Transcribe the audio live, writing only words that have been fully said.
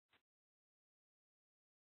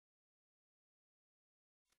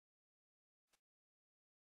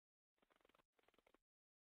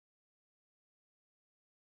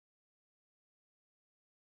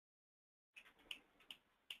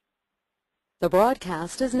The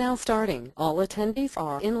broadcast is now starting. All attendees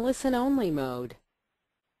are in listen-only mode.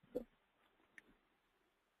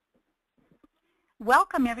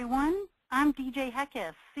 Welcome, everyone. I'm DJ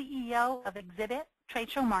Heckes, CEO of EXHIB-IT,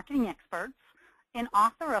 Trade Show Marketing Experts, and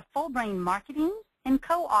author of Full Brain Marketing and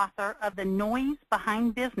co-author of The Noise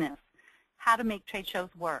Behind Business, How to Make Trade Shows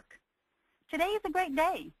Work. Today is a great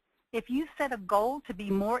day if you set a goal to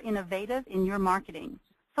be more innovative in your marketing.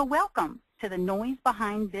 So welcome to The Noise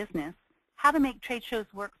Behind Business, How to Make Trade Shows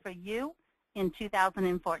Work for You in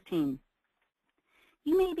 2014.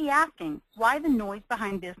 You may be asking, why the noise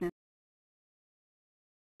behind business?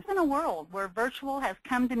 In a world where virtual has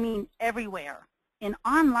come to mean everywhere, and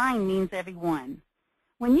online means everyone.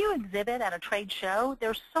 When you exhibit at a trade show,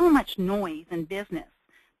 there's so much noise in business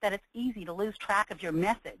that it's easy to lose track of your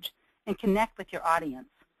message and connect with your audience.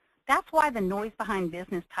 That's why the Noise Behind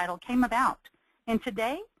Business title came about. And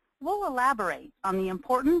today, we'll elaborate on the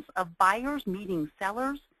importance of buyers meeting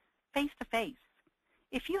sellers face-to-face.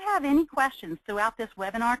 If you have any questions throughout this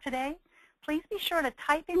webinar today, please be sure to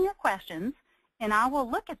type in your questions, and I will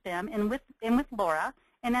look at them and with Laura,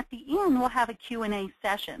 and at the end we'll have a Q&A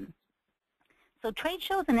session. So trade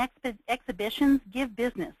shows and exhibitions give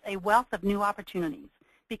business a wealth of new opportunities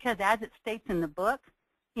because, as it states in the book,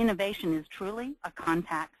 innovation is truly a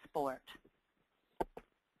contact sport.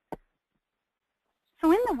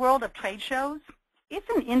 So in the world of trade shows, it's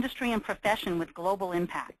an industry and profession with global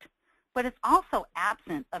impact, but it's also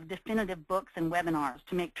absent of definitive books and webinars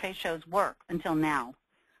to make trade shows work until now.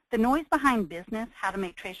 The Noise Behind Business, How to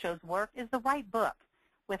Make Trade Shows Work is the right book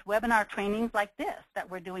with webinar trainings like this that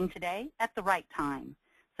we're doing today at the right time.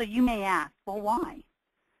 So you may ask, well, why?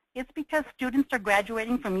 It's because students are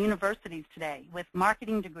graduating from universities today with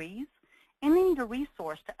marketing degrees, and they need a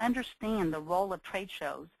resource to understand the role of trade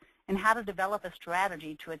shows and how to develop a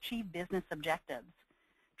strategy to achieve business objectives.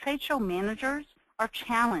 Trade show managers are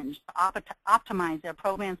challenged to optimize their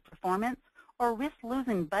program's performance or risk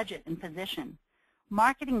losing budget and position.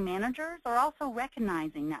 Marketing managers are also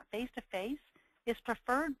recognizing that face-to-face is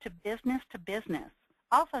preferred to business,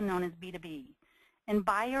 also known as B2B, and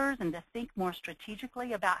buyers and to think more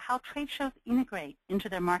strategically about how trade shows integrate into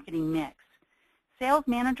their marketing mix. Sales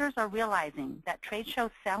managers are realizing that trade show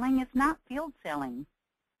selling is not field selling,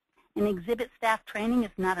 and exhibit staff training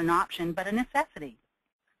is not an option but a necessity.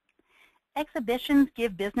 Exhibitions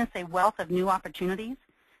give business a wealth of new opportunities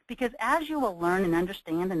because, as you will learn and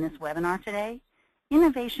understand in this webinar today,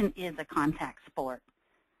 innovation is a contact sport.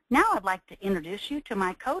 Now I'd like to introduce you to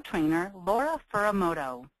my co-trainer, Laura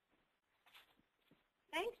Furamoto.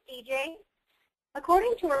 Thanks, DJ.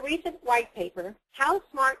 According to a recent white paper, How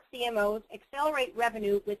Smart CMOs Accelerate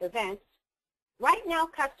Revenue with Events, right now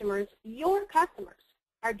customers, your customers,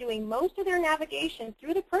 are doing most of their navigation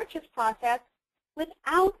through the purchase process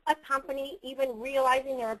without a company even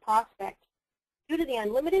realizing they're a prospect due to the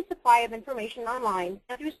unlimited supply of information online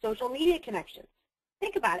and through social media connections.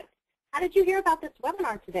 Think about it. How did you hear about this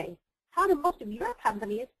webinar today? How do most of your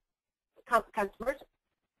companies, customers,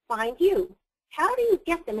 find you? How do you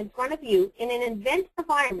get them in front of you in an event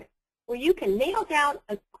environment where you can nail down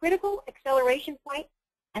a critical acceleration point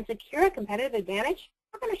and secure a competitive advantage?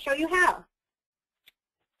 I'm going to show you how.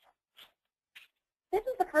 This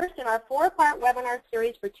is the first in our 4-part webinar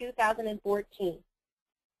series for 2014.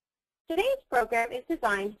 Today's program is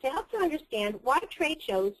designed to help you understand why trade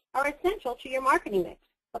shows are essential to your marketing mix.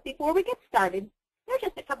 But before we get started, there are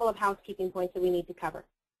just a couple of housekeeping points that we need to cover.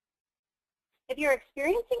 If you're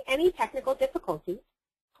experiencing any technical difficulties,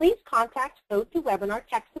 please contact GoToWebinar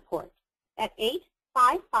Tech Support at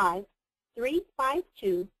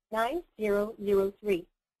 855-352-9003.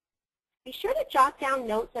 Be sure to jot down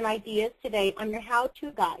notes and ideas today on your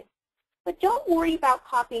how-to guide, but don't worry about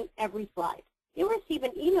copying every slide. You'll receive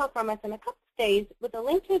an email from us in a couple of days with a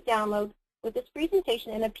link to download with this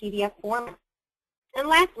presentation in a PDF format. And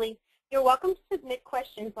lastly, you're welcome to submit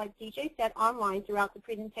questions like DJ said online throughout the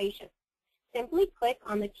presentation. Simply click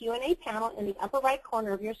on the Q&A panel in the upper right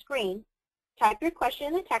corner of your screen, type your question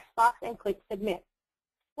in the text box, and click Submit.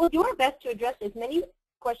 We'll do our best to address as many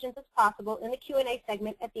questions as possible in the Q&A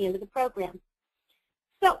segment at the end of the program.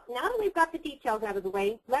 So now that we've got the details out of the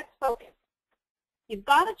way, let's focus. You've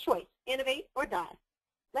got a choice, innovate or die.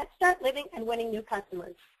 Let's start living and winning new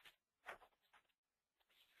customers.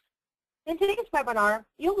 In today's webinar,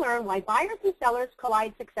 you'll learn why buyers and sellers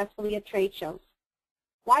collide successfully at trade shows,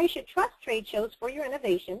 why you should trust trade shows for your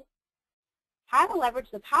innovation, how to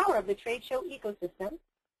leverage the power of the trade show ecosystem.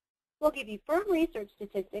 We'll give you firm research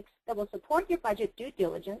statistics that will support your budget due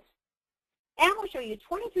diligence, and we'll show you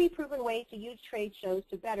 23 proven ways to use trade shows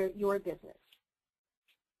to better your business.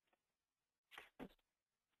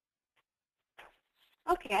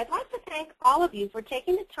 Okay, I'd like to thank all of you for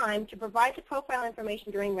taking the time to provide the profile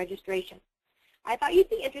information during registration. I thought you'd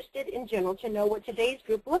be interested in general to know what today's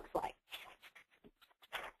group looks like.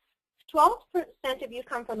 12% of you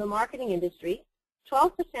come from the marketing industry,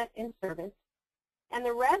 12% in service, and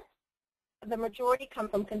the rest, the majority, come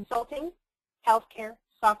from consulting, healthcare,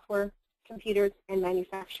 software, computers, and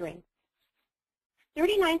manufacturing.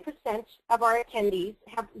 39% of our attendees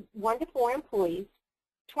have 1 to 4 employees,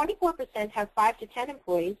 24% have 5 to 10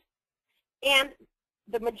 employees, and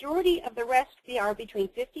the majority of the rest are between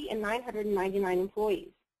 50 and 999 employees.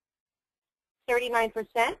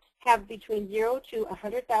 39% have between $0 to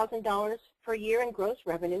 $100,000 per year in gross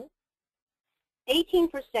revenue.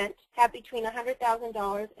 18% have between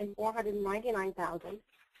 $100,000 and $499,000.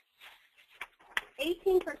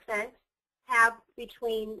 18% have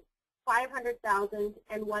between $500,000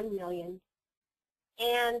 and $1 million.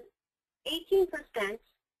 And 18%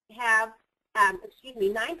 have,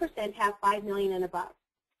 9% have $5 million and above.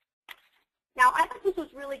 Now, I thought this was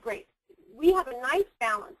really great. We have a nice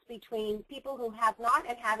balance between people who have not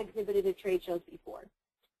and have exhibited at trade shows before.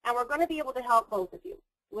 And we're going to be able to help both of you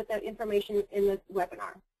with the information in this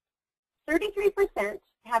webinar. 33%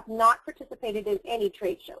 have not participated in any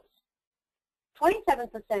trade shows.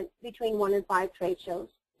 27% between 1 and 5 trade shows.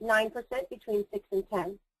 9% between 6 and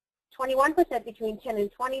 10. 21% between 10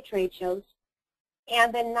 and 20 trade shows.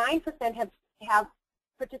 And then 9% have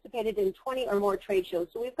participated in 20 or more trade shows.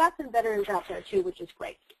 So we've got some veterans out there too, which is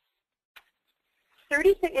great.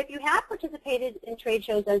 36, if you have participated in trade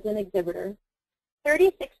shows as an exhibitor,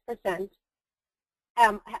 36%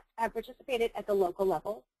 have participated at the local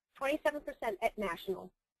level, 27% at national,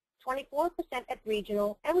 24% at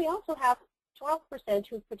regional, and we also have 12%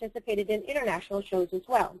 who've participated in international shows as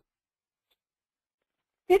well.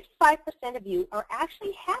 55% of you are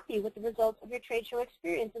actually happy with the results of your trade show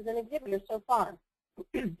experience as an exhibitor so far.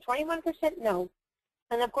 21% no.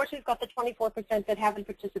 And of course, we've got the 24% that haven't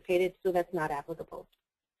participated, so that's not applicable.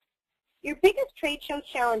 Your biggest trade show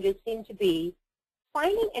challenges seem to be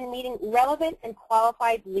finding and meeting relevant and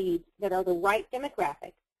qualified leads that are the right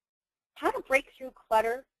demographic, how to break through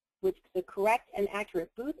clutter with the correct and accurate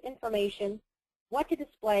booth information, what to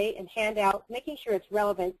display and hand out, making sure it's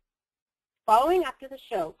relevant, following up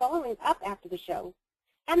after the show,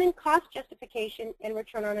 and then cost justification and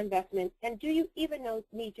return on investment, and do you even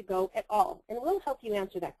need to go at all? And we'll help you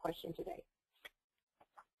answer that question today.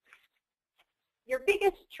 Your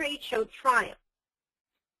biggest trade show triumph.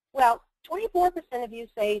 Well, 24% of you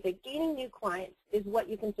say that gaining new clients is what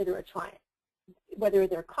you consider a triumph, whether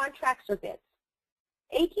they're contracts or bids.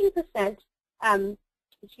 18%,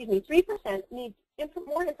 3% need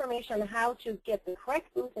more information on how to get the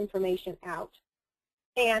correct booth information out,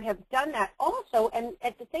 and have done that also. And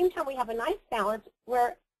at the same time, we have a nice balance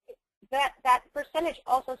where that percentage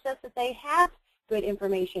also says that they have good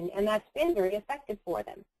information, and that's been very effective for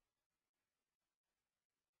them.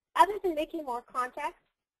 Other than making more contacts,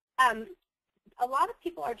 a lot of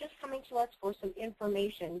people are just coming to us for some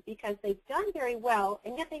information because they've done very well,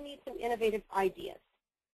 and yet they need some innovative ideas.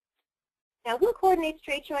 Now, who coordinates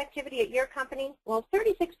trade show activity at your company? Well,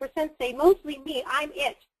 36% say mostly me, I'm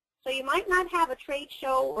it. So you might not have a trade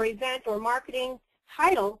show or event or marketing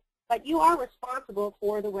title, but you are responsible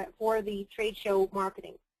for the trade show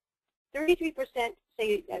marketing. 33%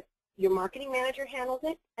 say that your marketing manager handles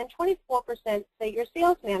it, and 24% say your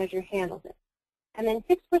sales manager handles it. And then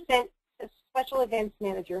 6% the special events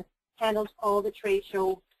manager handles all the trade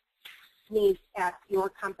show needs at your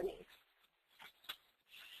company.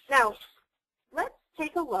 Now, let's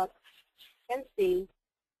take a look and see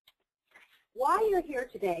why you're here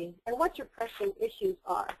today and what your pressing issues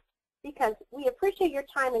are, because we appreciate your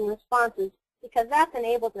time and responses, because that's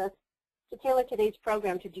enabled us to tailor today's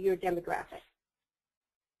program to your demographic.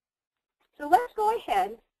 So let's go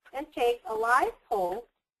ahead and take a live poll.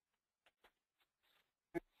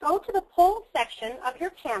 Go to the poll section of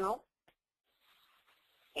your panel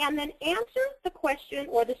and then answer the question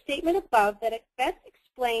or the statement above that best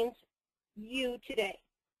explains you today.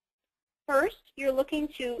 First, you're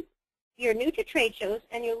new to trade shows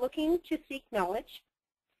and you're looking to seek knowledge.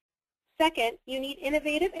 Second, you need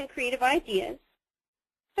innovative and creative ideas.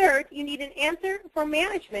 Third, you need an answer for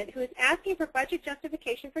management who is asking for budget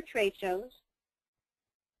justification for trade shows.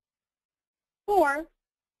 4,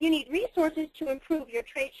 you need resources to improve your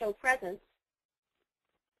trade show presence.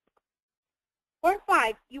 Or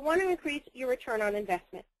 5, you want to increase your return on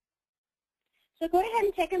investment. So go ahead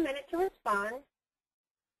and take a minute to respond.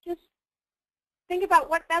 Just think about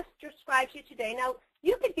what best describes you today. Now,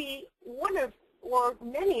 you could be one of or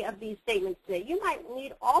many of these statements today. You might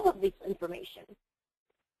need all of this information.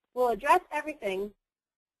 We'll address everything,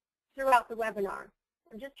 throughout the webinar.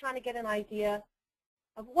 I'm just trying to get an idea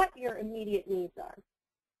of what your immediate needs are.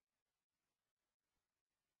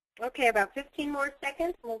 Okay, about 15 more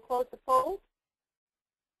seconds and we'll close the poll.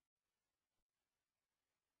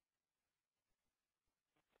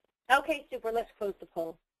 Okay, super, let's close the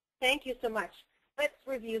poll. Thank you so much. Let's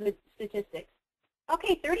review the statistics.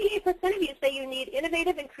 Okay, 38% of you say you need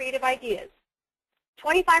innovative and creative ideas.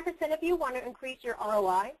 25% of you want to increase your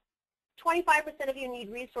ROI. 25% of you need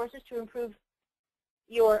resources to improve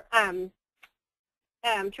your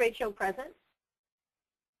trade show presence.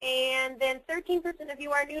 And then 13% of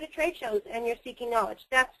you are new to trade shows and you're seeking knowledge.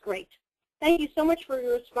 That's great. Thank you so much for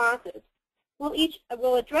your responses.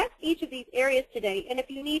 We'll address each of these areas today, and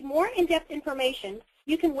if you need more in-depth information,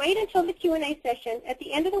 you can wait until the Q&A session at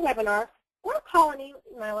the end of the webinar or call and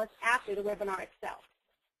email us after the webinar itself.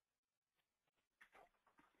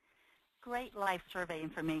 Great live survey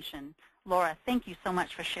information. Laura, thank you so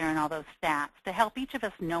much for sharing all those stats to help each of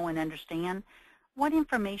us know and understand what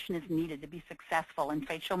information is needed to be successful in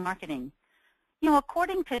trade show marketing. You know,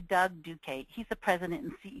 according to Doug Duquette, he's the president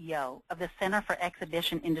and CEO of the Center for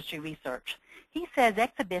Exhibition Industry Research. He says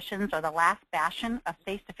exhibitions are the last bastion of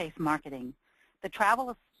face-to-face marketing. The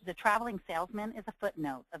traveling salesman is a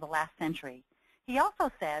footnote of the last century. He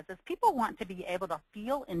also says as people want to be able to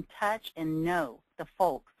feel and touch and know the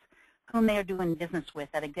folks whom they are doing business with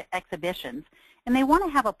at exhibitions, and they want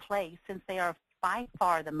to have a place since they are by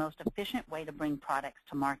far the most efficient way to bring products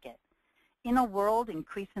to market. In a world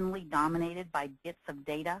increasingly dominated by bits of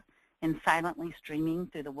data and silently streaming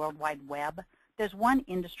through the World Wide Web, there's one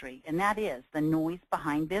industry, and that is the noise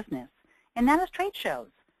behind business, and that is trade shows.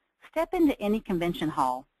 Step into any convention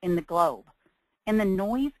hall in the globe, and the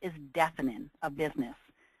noise is deafening of business.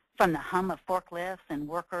 From the hum of forklifts and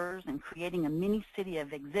workers and creating a mini city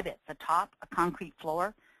of exhibits atop a concrete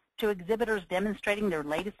floor to exhibitors demonstrating their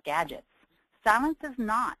latest gadgets. Silence is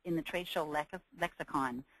not in the trade show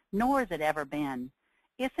lexicon, nor has it ever been.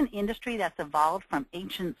 It's an industry that's evolved from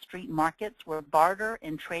ancient street markets where barter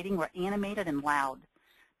and trading were animated and loud.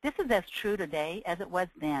 This is as true today as it was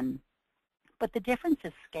then. But the difference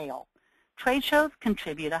is scale. Trade shows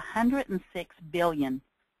contribute $106 billion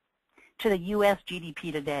to the U.S.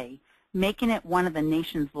 GDP today, making it one of the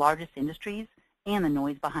nation's largest industries and the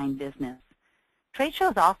noise behind business. Trade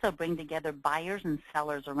shows also bring together buyers and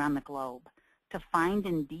sellers around the globe to find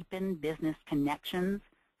and deepen business connections,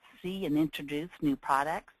 see and introduce new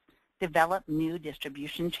products, develop new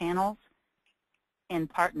distribution channels and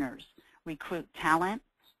partners, recruit talent,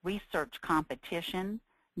 research competition,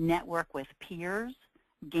 network with peers,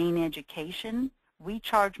 gain education,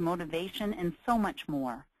 recharge motivation, and so much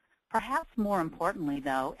more. Perhaps more importantly,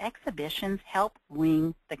 though, exhibitions help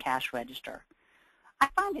ring the cash register. I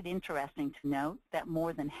find it interesting to note that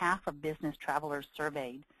more than half of business travelers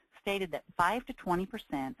surveyed stated that 5 to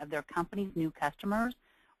 20% of their company's new customers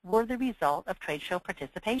were the result of trade show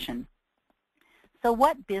participation. So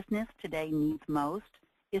what business today needs most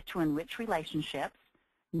is to enrich relationships,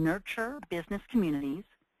 nurture business communities,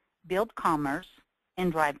 build commerce,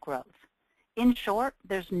 and drive growth. In short,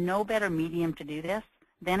 there's no better medium to do this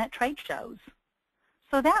than at trade shows.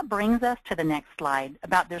 So that brings us to the next slide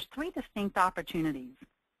about there's 3 distinct opportunities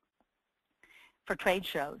for trade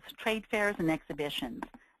shows, trade fairs, and exhibitions.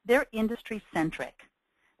 They're industry-centric.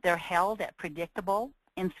 They're held at predictable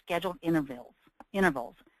and scheduled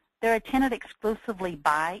intervals. They're attended exclusively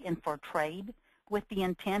by and for trade with the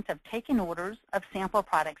intent of taking orders of sample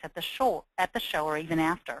products at the show or even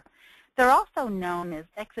after. They're also known as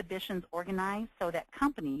exhibitions organized so that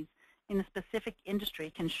companies in a specific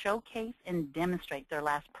industry can showcase and demonstrate their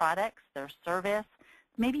last products, their service,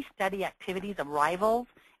 maybe study activities of rivals,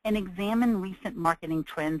 and examine recent marketing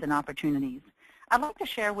trends and opportunities. I'd like to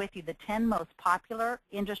share with you the 10 most popular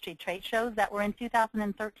industry trade shows that were in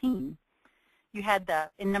 2013. You had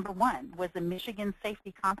number 1 was the Michigan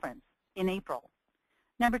Safety Conference in April.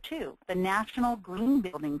 Number 2, the National Green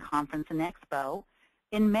Building Conference and Expo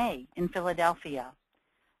in May in Philadelphia.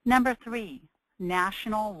 Number 3,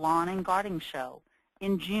 National Lawn and Garden Show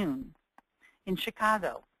in June in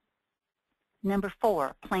Chicago. Number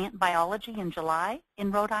 4, Plant Biology in July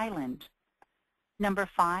in Rhode Island. Number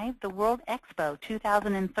 5, the World Expo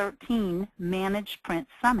 2013 Managed Print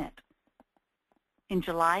Summit in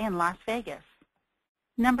July in Las Vegas.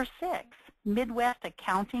 Number 6, Midwest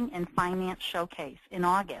Accounting and Finance Showcase in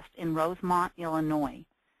August in Rosemont, Illinois.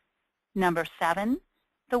 Number 7,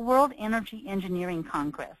 the World Energy Engineering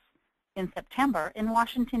Congress in September in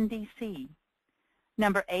Washington, D.C.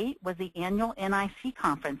 Number 8 was the annual NIC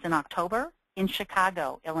Conference in October in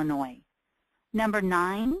Chicago, Illinois. Number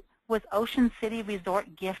 9 was Ocean City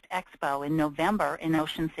Resort Gift Expo in November in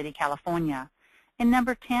Ocean City, California. And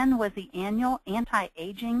number 10 was the annual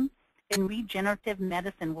Anti-Aging and Regenerative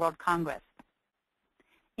Medicine World Congress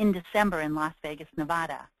in December in Las Vegas,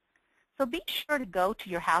 Nevada. So be sure to go to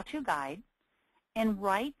your how-to guide and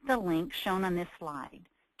write the link shown on this slide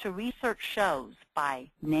to research shows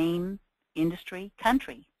by name, industry,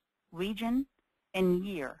 country, region, and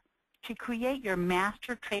year to create your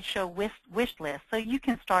master trade show wish list so you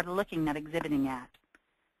can start looking at exhibiting at.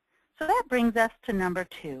 So that brings us to number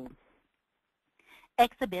 2,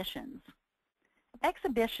 exhibitions.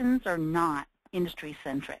 Exhibitions are not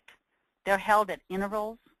industry-centric. They're held at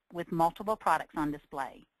intervals with multiple products on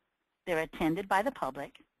display. They're attended by the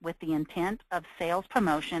public with the intent of sales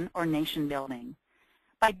promotion or nation building.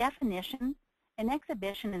 By definition, an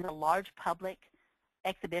exhibition is a large public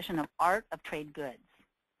exhibition of art of trade goods.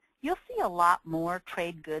 You'll see a lot more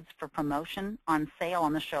trade goods for promotion on sale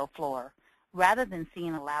on the show floor rather than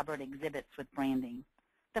seeing elaborate exhibits with branding.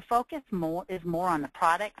 The focus is more on the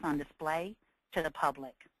products on display to the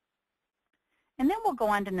public. And then we'll go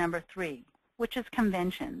on to number 3, which is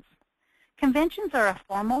conventions. Conventions are a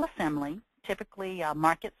formal assembly, typically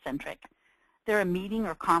market-centric. They're a meeting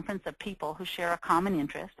or conference of people who share a common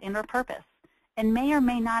interest and or purpose and may or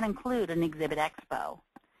may not include an exhibit expo.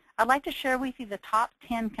 I'd like to share with you the top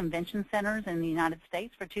 10 convention centers in the United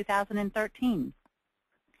States for 2013.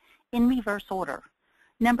 In reverse order,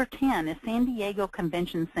 number 10 is San Diego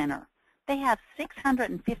Convention Center. They have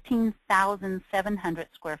 615,700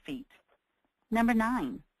 square feet. Number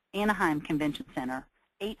 9, Anaheim Convention Center,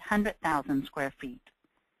 800,000 square feet.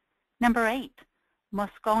 Number 8,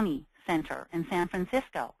 Moscone Center in San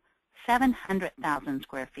Francisco, 700,000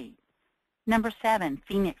 square feet. Number 7,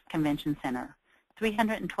 Phoenix Convention Center,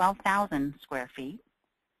 312,000 square feet.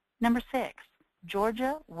 Number 6,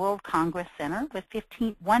 Georgia World Congress Center with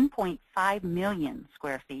 1.5 million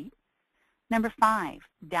square feet. Number 5,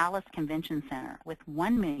 Dallas Convention Center with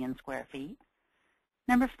 1 million square feet.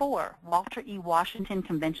 Number 4, Walter E. Washington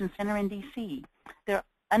Convention Center in D.C. They're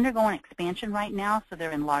undergoing expansion right now, so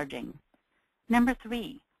they're enlarging. Number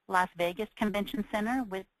 3, Las Vegas Convention Center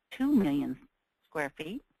with 2 million square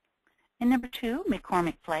feet. And number 2,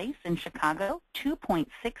 McCormick Place in Chicago,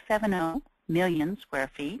 2.670 million square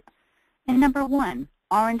feet. And number 1,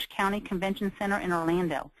 Orange County Convention Center in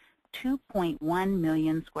Orlando, 2.1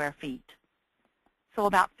 million square feet. So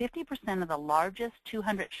about 50% of the largest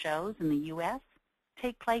 200 shows in the U.S.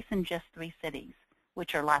 take place in just 3 cities,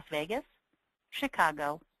 which are Las Vegas,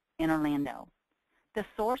 Chicago, and Orlando. The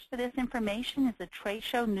source for this information is the Trade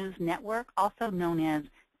Show News Network, also known as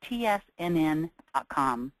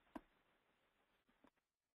tsnn.com.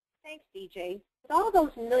 Thanks, DJ. With all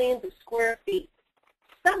those millions of square feet,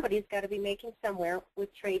 somebody's got to be making somewhere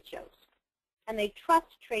with trade shows. And they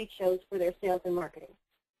trust trade shows for their sales and marketing.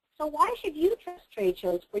 So why should you trust trade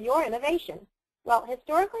shows for your innovation? Well,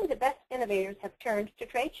 historically, the best innovators have turned to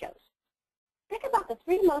trade shows. Think about the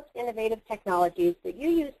 3 most innovative technologies that you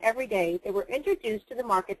use every day that were introduced to the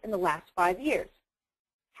market in the last 5 years.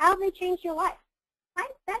 How have they changed your life? I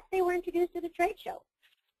bet they were introduced at a trade show.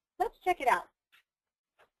 Let's check it out.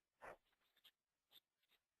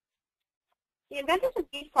 The inventors of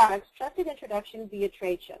these products trusted introduction via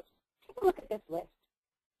trade shows. Take a look at this list.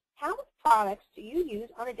 How many products do you use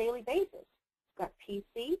on a daily basis? We've got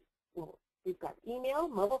PC, we've got email,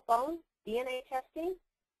 mobile phone, DNA testing,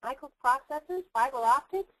 microprocessors, fiber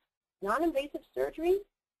optics, non-invasive surgery,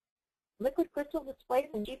 liquid crystal displays,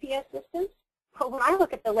 and GPS systems. But when I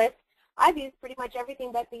look at the list, I've used pretty much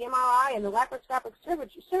everything but the MRI and the laparoscopic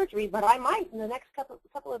surgery, but I might in the next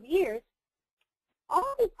couple of years. All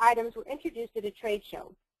of these items were introduced at a trade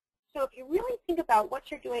show. So if you really think about what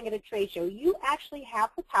you're doing at a trade show, you actually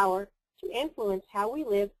have the power to influence how we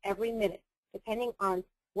live every minute, depending on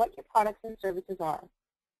what your products and services are.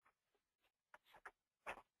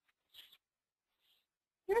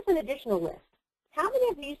 Here's an additional list. How many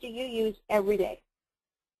of these do you use every day?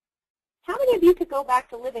 How many of you could go back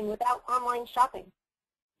to living without online shopping?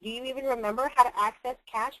 Do you even remember how to access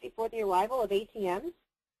cash before the arrival of ATMs?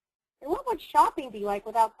 And what would shopping be like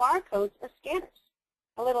without barcodes or scanners?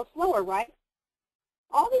 A little slower, right?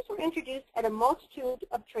 All these were introduced at a multitude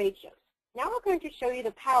of trade shows. Now we're going to show you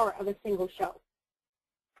the power of a single show.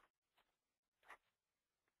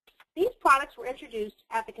 These products were introduced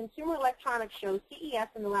at the Consumer Electronics Show, CES,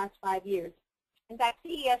 in the last 5 years. In fact,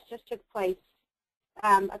 CES just took place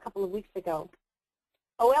a couple of weeks ago.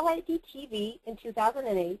 OLED TV in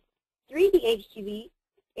 2008, 3D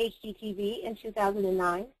HDTV in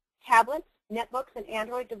 2009, tablets, netbooks, and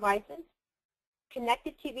Android devices,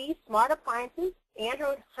 connected TVs, smart appliances,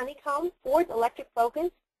 Android Honeycomb, Ford's Electric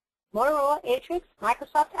Focus, Motorola Atrix,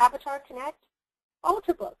 Microsoft Avatar Connect,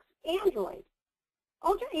 Ultrabooks, Android,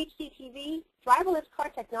 Ultra HD TV, driverless car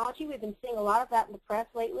technology, we've been seeing a lot of that in the press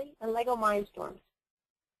lately, and Lego Mindstorms.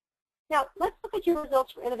 Now, let's look at your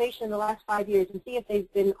results for innovation in the last 5 years and see if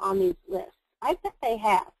they've been on these lists. I bet they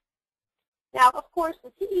have. Now, of course,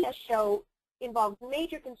 the CES show involves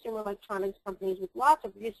major consumer electronics companies with lots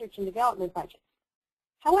of research and development budgets.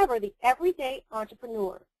 However, the everyday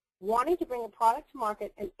entrepreneur wanting to bring a product to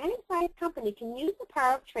market, and any size company can use the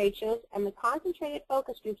power of trade shows and the concentrated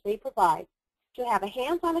focus groups they provide to have a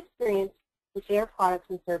hands-on experience with their products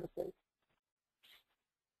and services.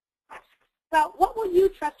 Well, what will you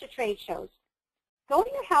trust to trade shows? Go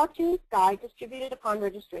to your how-to guide distributed upon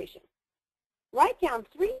registration. Write down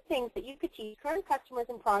 3 things that you could teach current customers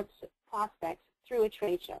and prospects through a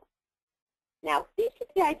trade show. Now, these could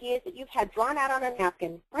be ideas that you've had drawn out on a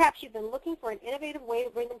napkin. Perhaps you've been looking for an innovative way to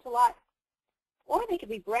bring them to life. Or they could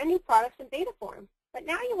be brand new products in beta form, but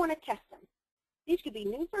now you want to test them. These could be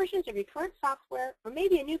new versions of your current software or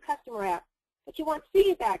maybe a new customer app, but you want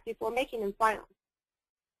feedback before making them final.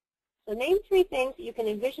 So name 3 things that you can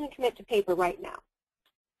envision and commit to paper right now.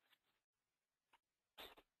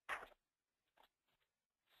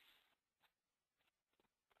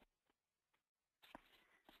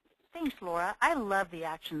 Thanks, Laura. I love the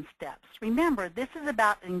action steps. Remember, this is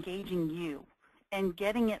about engaging you and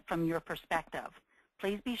getting it from your perspective.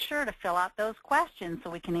 Please be sure to fill out those questions so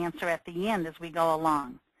we can answer at the end as we go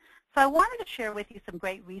along. So I wanted to share with you some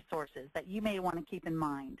great resources that you may want to keep in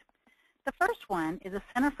mind. The first one is the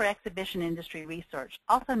Center for Exhibition Industry Research,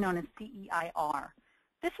 also known as CEIR.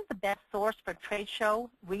 This is the best source for trade show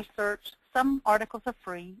research. Some articles are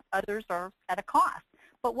free, others are at a cost.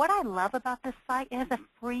 But what I love about this site, it has a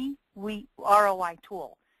free ROI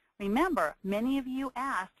tool. Remember, many of you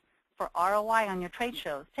asked for ROI on your trade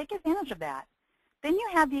shows. Take advantage of that. Then you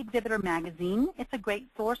have the Exhibitor magazine. It's a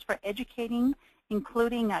great source for educating,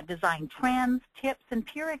 including design trends, tips, and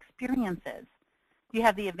peer experiences. You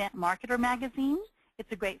have the Event Marketer magazine.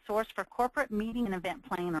 It's a great source for corporate meeting and event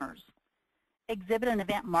planners. Exhibit and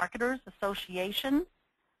Event Marketers Association.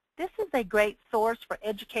 This is a great source for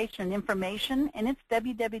education and information, and it's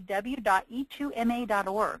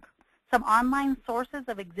www.e2ma.org. Some online sources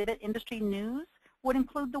of exhibit industry news would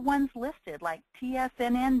include the ones listed, like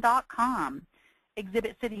tsnn.com,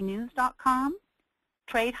 exhibitcitynews.com,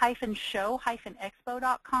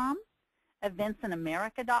 trade-show-expo.com,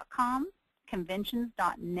 eventsinamerica.com,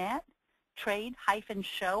 conventions.net,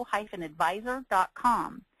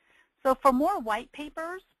 trade-show-advisor.com. So for more white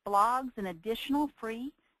papers, blogs, and additional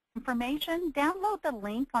free information, download the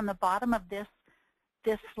link on the bottom of this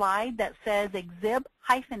slide that says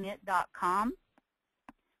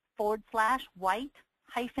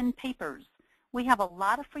exhib-it.com/white-papers. We have a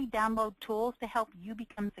lot of free download tools to help you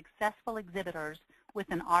become successful exhibitors with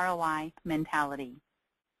an ROI mentality.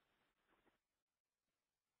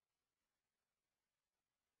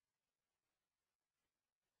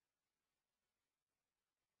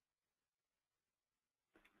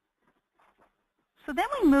 So then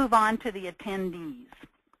we move on to the attendees.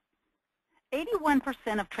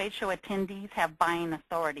 81% of trade show attendees have buying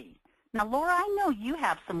authority. Now, Laura, I know you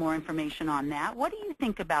have some more information on that. What do you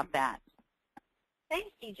think about that?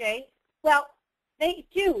 Thanks, DJ. Well, they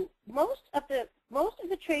do. Most of the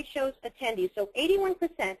trade show's attendees, so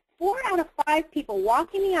 81%, 4 out of 5 people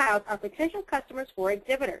walking the aisles are potential customers for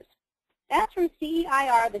exhibitors. That's from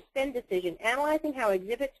CEIR, the spend decision, analyzing how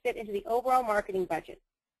exhibits fit into the overall marketing budget.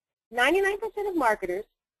 99% of marketers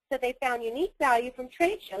said they found unique value from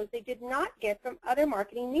trade shows they did not get from other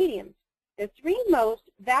marketing mediums. The 3 most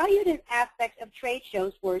valued aspects of trade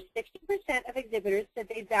shows were 60% of exhibitors said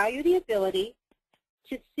they value the ability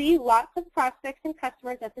to see lots of prospects and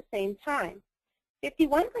customers at the same time.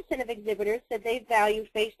 51% of exhibitors said they value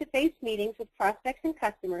face-to-face meetings with prospects and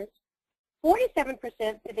customers. 47%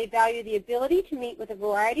 said they value the ability to meet with a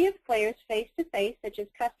variety of players face-to-face, such as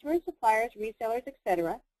customers, suppliers, resellers,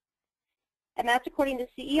 etc. And that's according to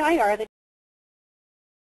CEIR.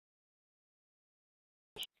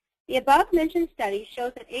 The above-mentioned study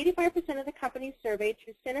shows that 85% of the companies surveyed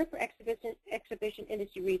through Center for Exhibition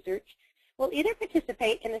Industry Research will either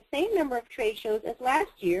participate in the same number of trade shows as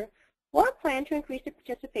last year or plan to increase their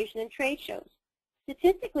participation in trade shows.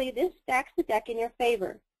 Statistically, this stacks the deck in your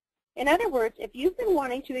favor. In other words, if you've been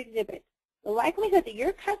wanting to exhibit, the likelihood that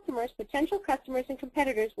your customers, potential customers, and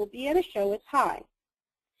competitors will be at a show is high.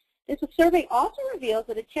 This survey also reveals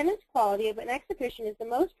that attendance quality of an exhibition is the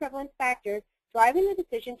most prevalent factor driving the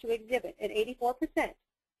decision to exhibit at 84%.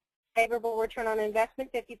 Favorable return on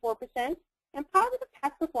investment, 54%. and positive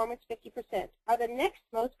past performance 50% are the next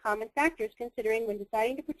most common factors considering when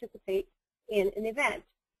deciding to participate in an event.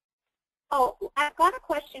 Oh, I've got a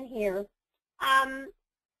question here.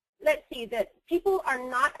 Let's see, that people are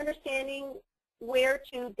not understanding where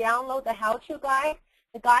to download the how-to guide.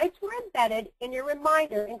 The guides were embedded in your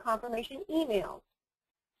reminder and confirmation emails.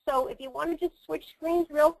 So if you want to just switch screens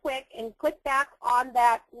real quick and click back on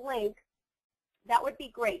that link, that would be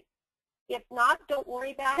great. If not, don't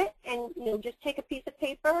worry about it, and just take a piece of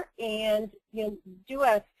paper and do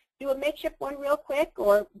a makeshift one real quick,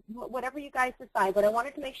 or whatever you guys decide. But I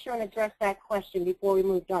wanted to make sure and address that question before we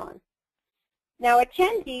moved on. Now,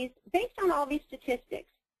 attendees, based on all these statistics,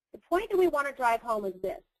 the point that we want to drive home is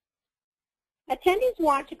this: attendees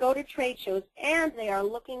want to go to trade shows, and they are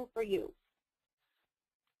looking for you.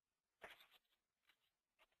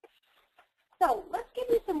 So let's give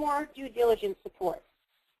you some more due diligence support.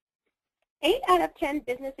 8 out of 10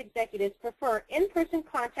 business executives prefer in-person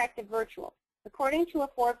contact to virtual, according to a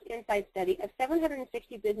Forbes Insight study of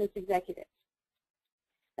 760 business executives.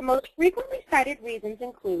 The most frequently cited reasons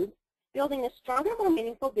include building a stronger, more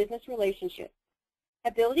meaningful business relationship,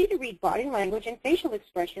 ability to read body language and facial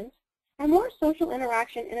expressions, and more social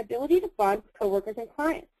interaction and ability to bond with coworkers and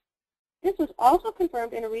clients. This was also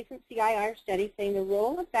confirmed in a recent CIR study saying the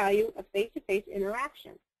role and value of face-to-face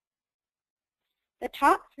interaction. The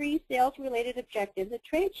top 3 sales-related objectives at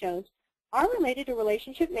trade shows are related to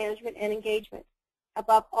relationship management and engagement.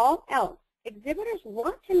 Above all else, exhibitors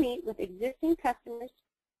want to meet with existing customers,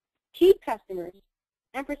 key customers,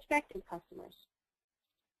 and prospective customers.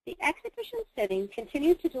 The exhibition setting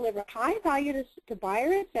continues to deliver high value to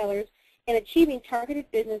buyers and sellers in achieving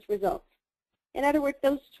targeted business results. In other words,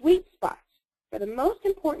 those sweet spots for the most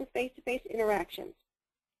important face-to-face interactions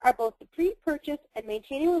are both the pre-purchase and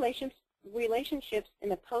maintaining relationships in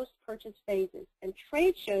the post-purchase phases, and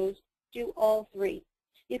trade shows do all 3.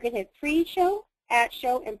 You can hit pre-show,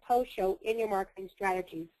 at-show, and post-show in your marketing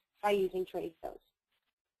strategies by using trade shows.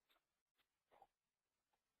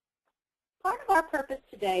 Part of our purpose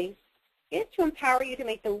today is to empower you to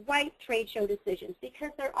make the right trade show decisions,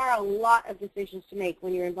 because there are a lot of decisions to make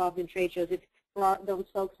when you're involved in trade shows. For those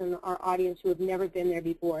folks in our audience who have never been there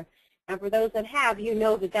before, and for those that have, you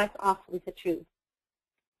know that that's often the truth.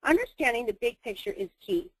 Understanding the big picture is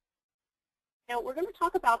key. Now, we're going to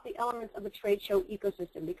talk about the elements of a trade show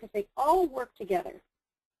ecosystem because they all work together.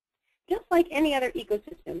 Just like any other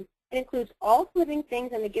ecosystem, it includes all living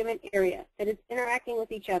things in a given area that is interacting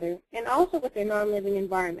with each other and also with their non-living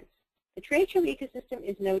environments. The trade show ecosystem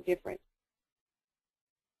is no different.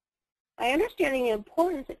 By understanding the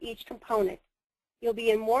importance of each component, you'll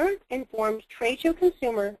be a more informed trade show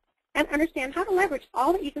consumer and understand how to leverage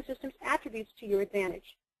all the ecosystem's attributes to your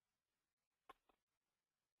advantage.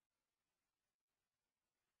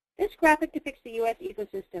 This graphic depicts the U.S.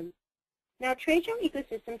 ecosystem. Now, trade show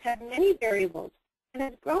ecosystems have many variables and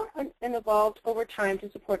has grown and evolved over time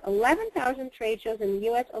to support 11,000 trade shows in the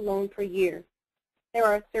U.S. alone per year. There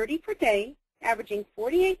are 30 per day, averaging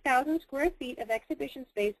 48,000 square feet of exhibition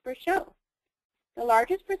space per show. The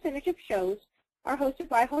largest percentage of shows are hosted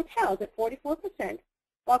by hotels at 44%,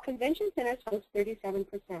 while convention centers host 37%.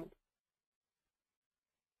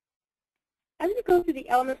 As we go through the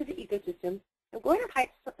elements of the ecosystem, I'm going to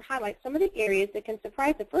highlight some of the areas that can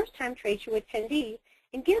surprise the first-time trade show attendee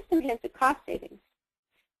and give some hints of cost savings.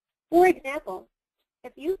 For example,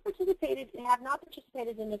 if you have not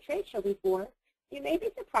participated in a trade show before, you may be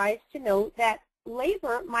surprised to know that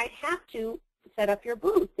labor might have to set up your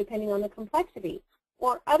booth, depending on the complexity,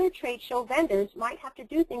 or other trade show vendors might have to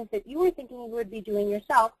do things that you were thinking you would be doing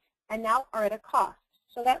yourself and now are at a cost.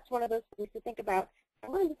 So that's one of those things to think about,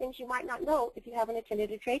 and one of the things you might not know if you haven't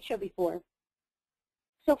attended a trade show before.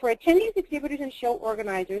 So for attendees, exhibitors, and show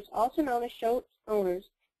organizers, also known as show owners,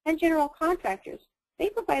 and general contractors, they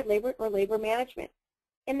provide labor or labor management.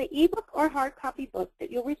 In the ebook or hard copy book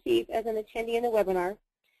that you'll receive as an attendee in the webinar,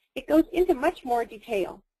 it goes into much more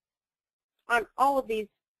detail on all of these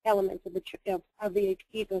elements of the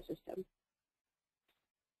ecosystem.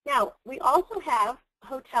 Now, we also have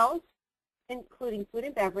hotels, including food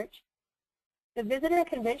and beverage, the visitor and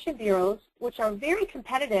convention bureaus, which are very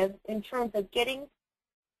competitive in terms of getting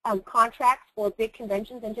contracts for big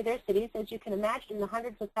conventions into their cities. As you can imagine, the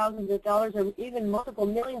hundreds of thousands of dollars or even multiple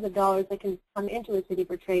millions of dollars that can come into a city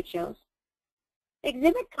for trade shows.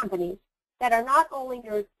 Exhibit companies that are not only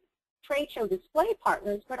your trade show display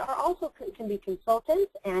partners, but are also can be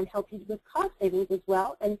consultants and help you with cost savings as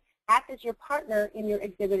well and act as your partner in your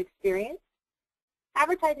exhibit experience.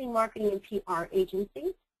 Advertising, marketing, and PR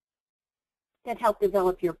agencies that help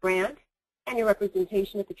develop your brand and your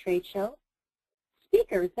representation at the trade show.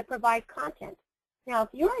 speakers that provide content. Now, if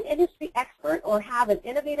you're an industry expert or have an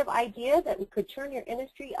innovative idea that could turn your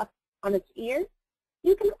industry up on its ear,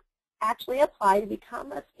 you can actually apply to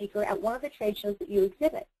become a speaker at one of the trade shows that you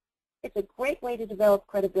exhibit. It's a great way to develop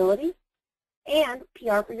credibility and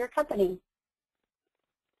PR for your company.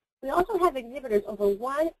 We also have exhibitors, over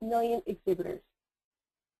 1 million exhibitors,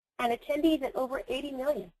 and attendees at over 80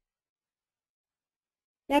 million.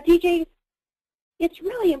 Now, DJs, it's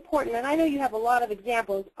really important, and I know you have a lot of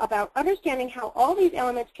examples about understanding how all these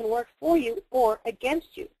elements can work for you or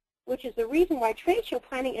against you, which is the reason why trade show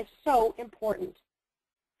planning is so important.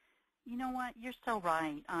 You know what? You're so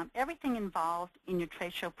right. Everything involved in your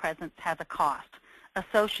trade show presence has a cost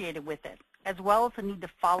associated with it, as well as the need to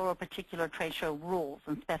follow a particular trade show rules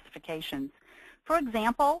and specifications. For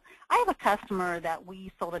example, I have a customer that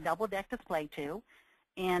we sold a double-deck display to,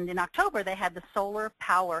 and in October they had the Solar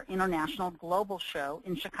Power International Global Show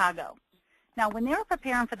in Chicago. Now, when they were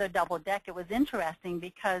preparing for their double-deck, it was interesting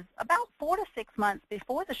because about 4 to 6 months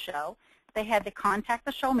before the show, they had to contact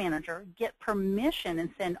the show manager, get permission, and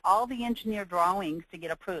send all the engineer drawings to get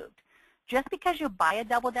approved. Just because you buy a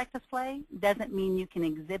double-deck display doesn't mean you can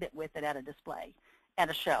exhibit with it at a display, at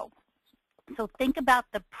a show. So think about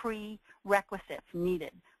the prerequisites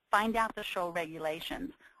needed. Find out the show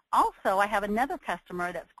regulations. Also, I have another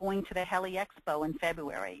customer that's going to the EXHIB-IT in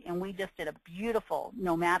February, and we just did a beautiful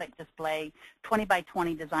nomadic display, 20 by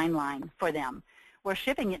 20 design line for them. We're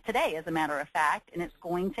shipping it today, as a matter of fact, and it's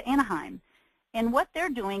going to Anaheim. And what they're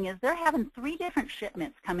doing is they're having 3 different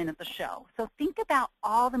shipments come in at the show. So think about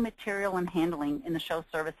all the material and handling in the show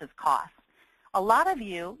services costs. A lot of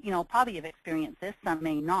you, probably have experienced this, some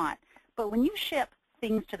may not, but when you ship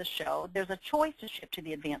things to the show, there's a choice to ship to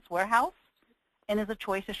the advanced warehouse, and there's a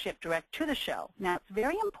choice to ship direct to the show. Now, it's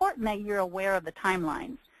very important that you're aware of the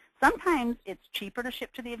timelines. Sometimes it's cheaper to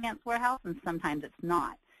ship to the advanced warehouse, and sometimes it's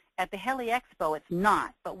not. At the EXHIB-IT, it's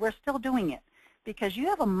not, but we're still doing it because you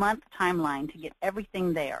have a month timeline to get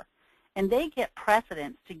everything there. And they get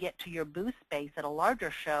precedence to get to your booth space at a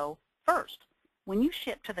larger show first. When you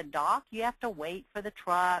ship to the dock, you have to wait for the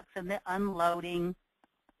trucks and the unloading,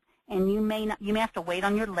 and you may have to wait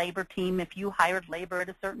on your labor team. If you hired labor at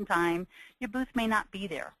a certain time, your booth may not be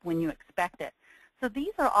there when you expect it. So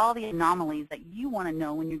these are all the anomalies that you want to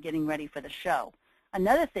know when you're getting ready for the show.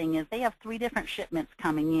 Another thing is they have 3 different shipments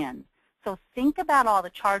coming in. So think about all the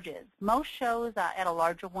charges. Most shows at a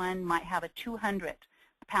larger one might have a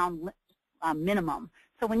 200-pound minimum.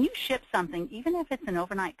 So when you ship something, even if it's an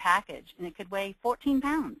overnight package and it could weigh 14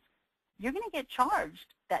 pounds, you're going to get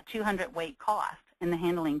charged that 200 weight cost and the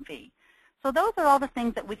handling fee. So those are all the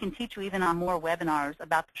things that we can teach you even on more webinars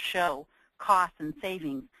about the show, costs, and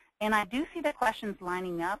savings. And I do see the questions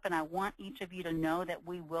lining up, and I want each of you to know that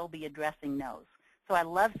we will be addressing those. So I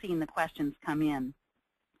love seeing the questions come in.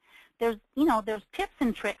 There's tips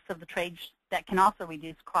and tricks of the trade that can also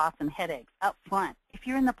reduce costs and headaches up front if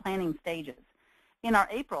you're in the planning stages. In our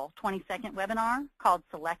April 22nd webinar called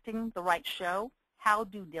Selecting the Right Show, How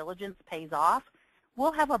Due Diligence Pays Off,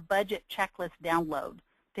 we'll have a budget checklist download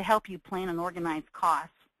to help you plan and organize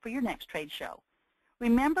costs for your next trade show.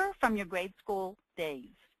 Remember from your grade school days,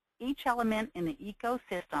 each element in the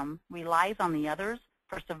ecosystem relies on the others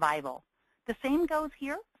for survival. The same goes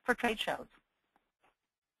here for trade shows.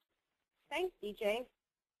 Thanks, DJ.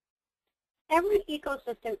 Every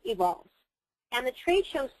ecosystem evolves, and the trade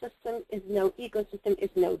show ecosystem is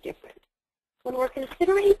no different. When we're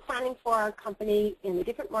considering planning for our company and the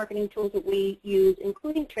different marketing tools that we use,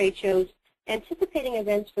 including trade shows, anticipating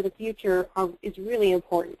events for the future is really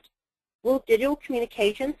important. Will digital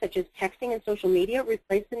communications, such as texting and social media,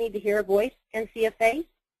 replace the need to hear a voice and see a face?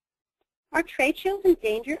 Are trade shows in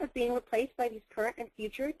danger of being replaced by these current and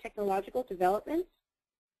future technological developments?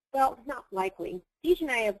 Well, not likely. DJ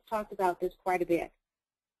and I have talked about this quite a bit.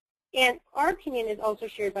 And our opinion is also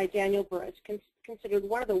shared by Daniel Burris, considered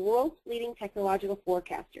one of the world's leading technological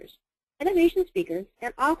forecasters, innovation speaker,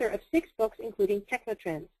 and author of 6 books, including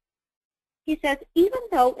Technotrends. He says, even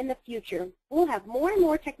though in the future we'll have more and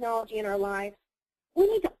more technology in our lives, we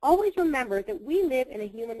need to always remember that we live in a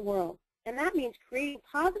human world, and that means creating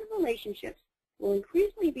positive relationships will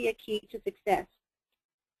increasingly be a key to success.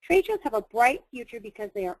 Trade shows have a bright future because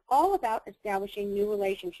they are all about establishing new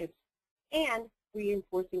relationships and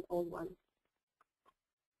reinforcing old ones.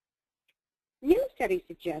 New studies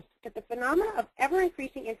suggest that the phenomena of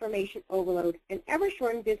ever-increasing information overload and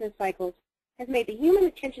ever-shortened business cycles has made the human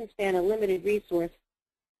attention span a limited resource.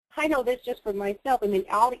 I know this just for myself. I mean,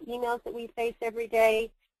 all the emails that we face every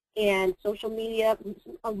day and social media,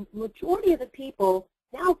 a majority of the people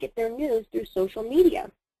now get their news through social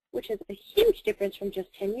media. which is a huge difference from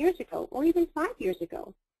just 10 years ago or even 5 years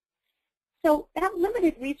ago. So that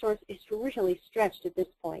limited resource is really stretched at this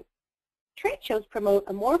point. Trade shows promote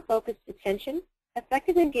a more focused attention,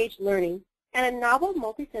 effective engaged learning, and a novel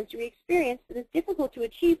multisensory experience that is difficult to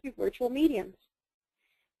achieve through virtual mediums.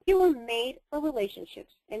 They were made for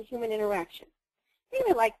relationships and human interaction. Think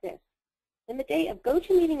of it like this. In the day of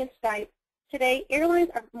GoToMeeting and Skype, today airlines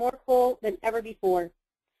are more full than ever before.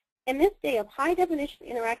 In this day of high-definition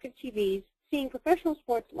interactive TVs, seeing professional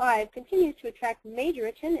sports live continues to attract major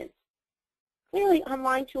attendance. Clearly,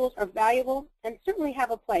 online tools are valuable and certainly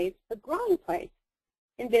have a place, a growing place,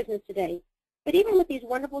 in business today. But even with these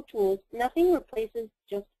wonderful tools, nothing replaces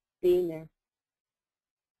just being there.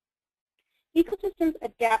 Ecosystems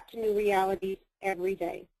adapt to new realities every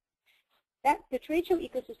day. The trade show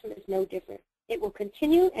ecosystem is no different. It will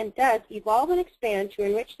continue and does evolve and expand to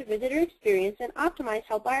enrich the visitor experience and optimize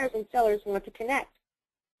how buyers and sellers want to connect.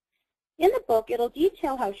 In the book, it'll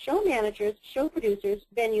detail how show managers, show producers,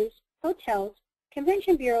 venues, hotels,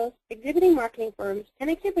 convention bureaus, exhibiting marketing firms, and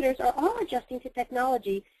exhibitors are all adjusting to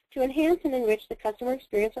technology to enhance and enrich the customer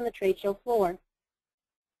experience on the trade show floor.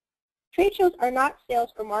 Trade shows are not sales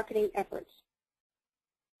or marketing efforts.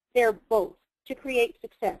 They're both to create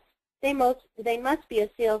success. They must be a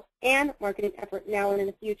sales and marketing effort now and in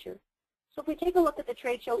the future. So if we take a look at the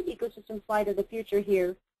trade show ecosystem slide of the future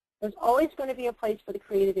here, there's always going to be a place for the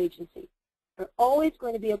creative agency. There's always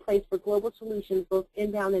going to be a place for global solutions, both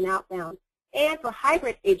inbound and outbound, and for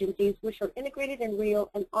hybrid agencies, which are integrated and real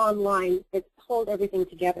and online that hold everything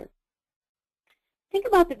together. Think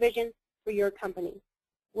about the vision for your company.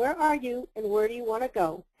 Where are you and where do you want to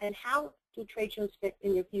go, and how do trade shows fit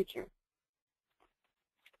in your future?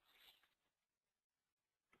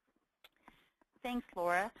 Thanks,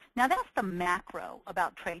 Laura. Now that's the macro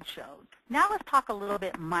about trade shows. Now let's talk a little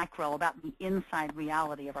bit micro about the inside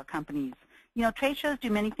reality of our companies. You know, trade shows do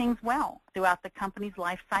many things well throughout the company's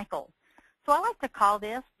life cycle. So I like to call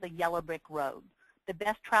this the yellow brick road, the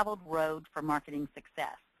best traveled road for marketing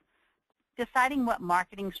success. Deciding what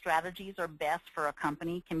marketing strategies are best for a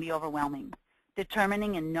company can be overwhelming.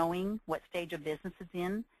 Determining and knowing what stage a business is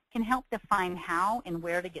in can help define how and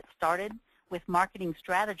where to get started with marketing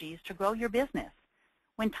strategies to grow your business.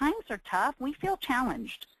 When times are tough, we feel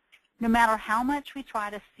challenged. No matter how much we try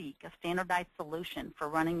to seek a standardized solution for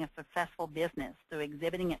running a successful business through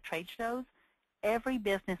exhibiting at trade shows, every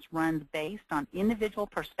business runs based on individual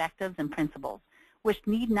perspectives and principles, which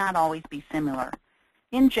need not always be similar.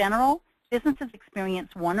 In general, businesses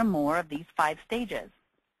experience one or more of these 5 stages.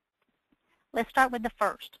 Let's start with the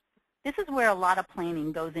first. This is where a lot of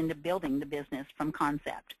planning goes into building the business from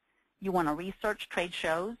concept. You want to research trade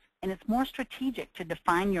shows, and it's more strategic to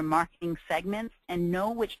define your marketing segments and know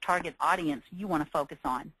which target audience you want to focus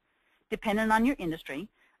on. Depending on your industry,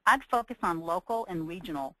 I'd focus on local and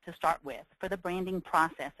regional to start with for the branding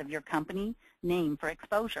process of your company name for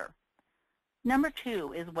exposure. Number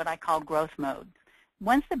 2 is what I call growth mode.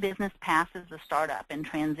 Once the business passes the startup and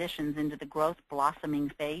transitions into the growth blossoming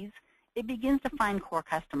phase, it begins to find core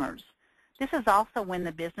customers. This is also when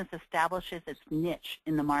the business establishes its niche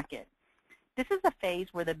in the market. This is a phase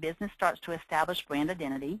where the business starts to establish brand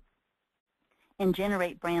identity and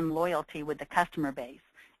generate brand loyalty with the customer base,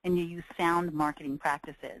 and you use sound marketing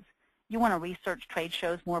practices. You want to research trade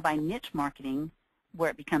shows more by niche marketing, where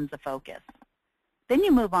it becomes the focus. Then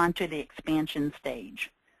you move on to the expansion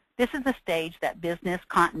stage. This is the stage that business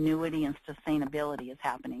continuity and sustainability is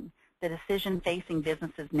happening. The decision facing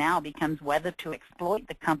businesses now becomes whether to exploit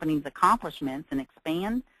the company's accomplishments and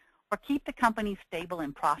expand, or keep the company stable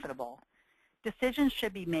and profitable. Decisions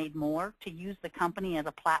should be made more to use the company as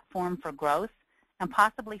a platform for growth and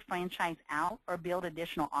possibly franchise out or build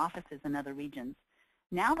additional offices in other regions.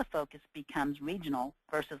 Now the focus becomes regional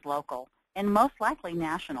versus local, and most likely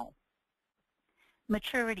national.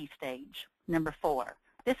 Maturity stage, number 4.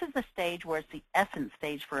 This is the stage where it's the essence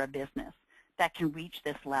stage for a business that can reach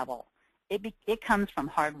this level. It comes from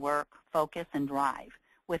hard work, focus, and drive,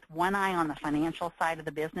 with one eye on the financial side of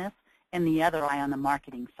the business and the other eye on the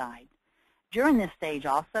marketing side. During this stage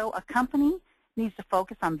also, a company needs to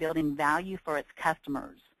focus on building value for its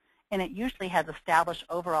customers, and it usually has established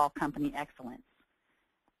overall company excellence.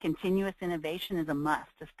 Continuous innovation is a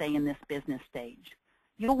must to stay in this business stage.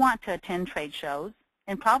 You'll want to attend trade shows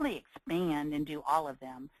and probably expand and do all of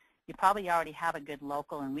them. You probably already have a good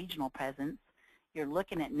local and regional presence. You're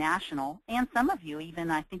looking at national, and some of you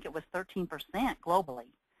even, I think it was 13% globally.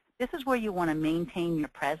 This is where you want to maintain your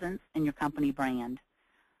presence and your company brand.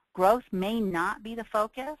 Growth may not be the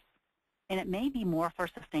focus, and it may be more for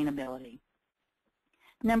sustainability.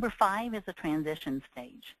 Number 5 is the transition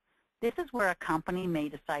stage. This is where a company may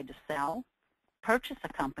decide to sell, purchase a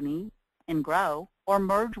company and grow, or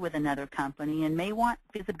merge with another company, and may want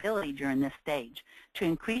visibility during this stage to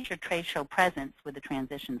increase your trade show presence with the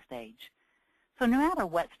transition stage. So no matter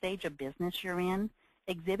what stage of business you're in,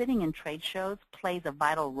 exhibiting in trade shows plays a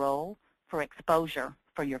vital role for exposure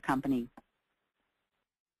for your company.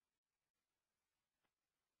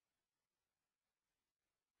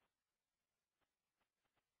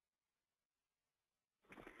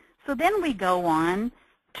 So then we go on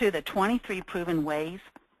to the 23 proven ways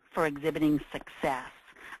for exhibiting success.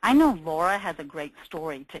 I know Laura has a great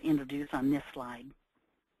story to introduce on this slide.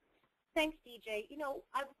 Thanks, DJ. You know,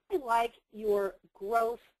 I really like your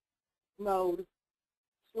growth mode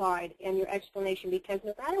slide and your explanation, because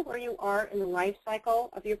no matter where you are in the life cycle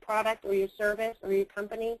of your product or your service or your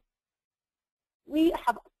company, we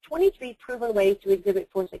have 23 proven ways to exhibit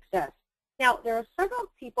for success. Now, there are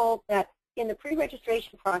several people that in the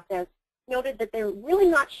pre-registration process noted that they're really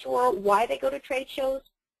not sure why they go to trade shows.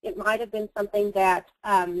 It might have been something that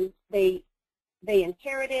they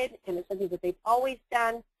inherited, and it's something that they've always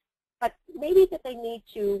done, but maybe that they need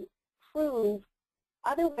to prove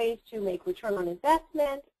other ways to make return on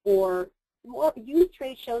investment or use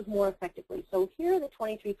trade shows more effectively. So here are the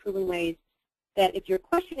 23 proven ways that if you're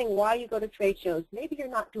questioning why you go to trade shows, maybe you're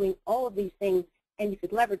not doing all of these things and you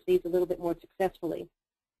could leverage these a little bit more successfully.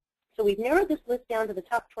 So we've narrowed this list down to the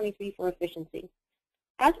top 23 for efficiency.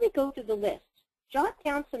 As we go through the list, jot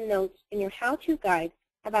down some notes in your how-to guide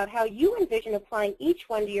about how you envision applying each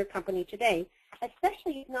one to your company today,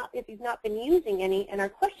 especially if you've not been using any and are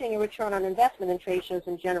questioning your return on investment in trade shows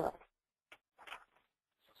in general.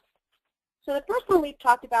 So the first one we've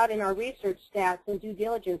talked about in our research stats and due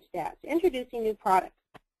diligence stats, introducing new products.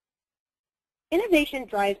 Innovation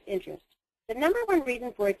drives interest. The number one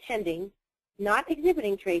reason for attending, not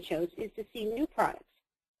exhibiting trade shows, is to see new products.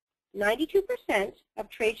 92% of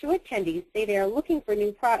trade show attendees say they are looking for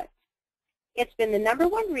new products. It's been the number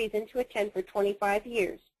one reason to attend for 25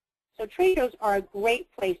 years. So trade shows are a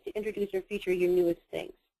great place to introduce or feature your newest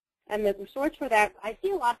things. And the source for that, I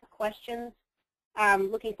see a lot of questions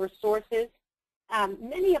looking for sources.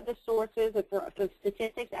 Many of the sources for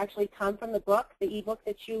statistics actually come from the book, the ebook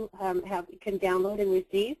that you can download and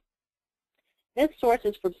receive. This source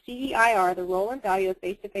is from CEIR, the role and value of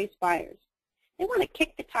face-to-face buyers. They want to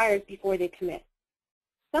kick the tires before they commit.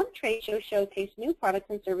 Some trade shows showcase new products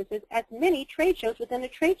and services as many trade shows within a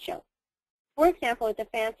trade show. For example, at the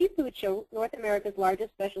Fancy Food Show, North America's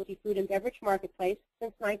largest specialty food and beverage marketplace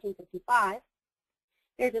since 1955,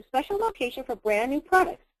 there's a special location for brand new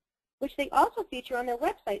products, which they also feature on their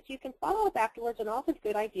website, so you can follow up afterwards on all the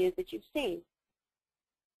good ideas that you've seen.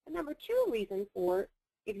 The number two reason for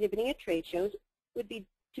exhibiting at trade shows would be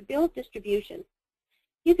to build distribution.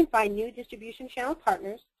 You can find new distribution channel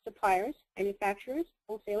partners, suppliers, manufacturers,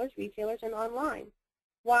 wholesalers, retailers, and online.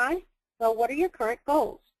 Why? Well, what are your current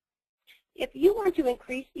goals? If you want to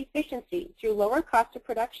increase efficiency through lower cost of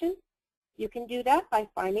production, you can do that by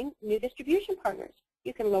finding new distribution partners.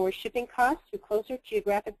 You can lower shipping costs through closer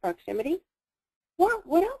geographic proximity.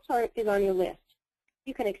 What else is on your list?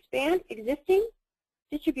 You can expand existing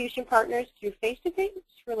distribution partners through face-to-face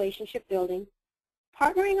relationship building,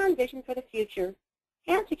 partnering on vision for the future,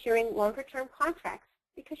 and securing longer-term contracts,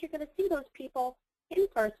 because you're going to see those people in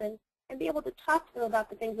person and be able to talk to them about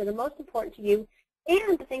the things that are most important to you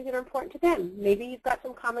and the things that are important to them. Maybe you've got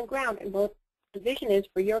some common ground and both the vision is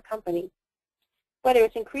for your company. Whether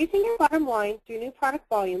it's increasing your bottom line through new product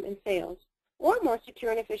volume and sales or more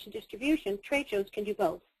secure and efficient distribution, trade shows can do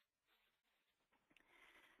both.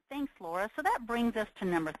 Thanks, Laura. So that brings us to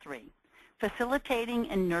number 3, facilitating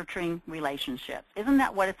and nurturing relationships. Isn't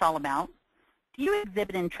that what it's all about? Do you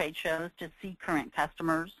exhibit in trade shows to see current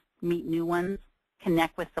customers, meet new ones,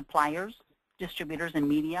 connect with suppliers, distributors, and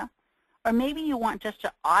media? Or maybe you want just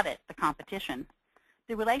to audit the competition.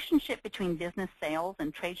 The relationship between business sales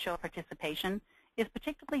and trade show participation is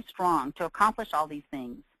particularly strong to accomplish all these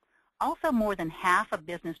things. Also, more than half of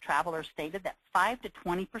business travelers stated that 5 to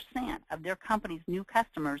 20% of their company's new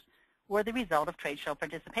customers were the result of trade show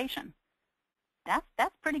participation.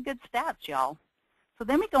 That's pretty good stats, y'all. So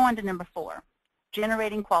then we go on to number 4,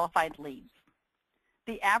 generating qualified leads.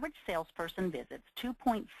 The average salesperson visits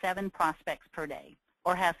 2.7 prospects per day,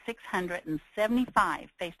 or has 675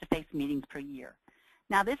 face-to-face meetings per year.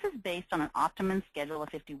 Now, this is based on an optimum schedule of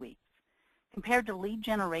 50 weeks, compared to lead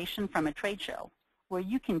generation from a trade show, where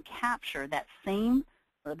you can capture the same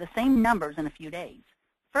numbers in a few days.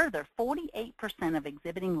 Further, 48% of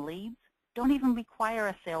exhibiting leads don't even require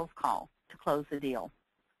a sales call to close the deal.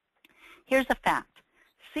 Here's a fact.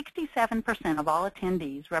 67% of all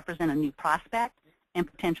attendees represent a new prospect, and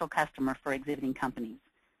potential customer for exhibiting companies.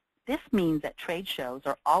 This means that trade shows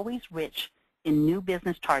are always rich in new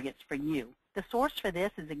business targets for you. The source for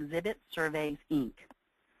this is EXHIB-IT Surveys, Inc.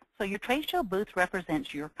 So your trade show booth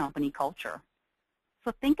represents your company culture.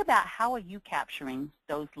 So think about how are you capturing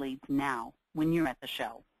those leads now when you're at the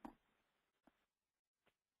show.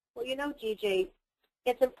 Well, you know, GJ,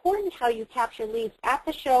 it's important how you capture leads at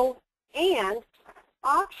the show and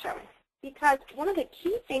off show, because one of the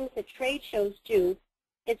key things that trade shows do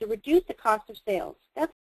is to reduce the cost of sales.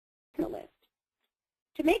 That's on the list.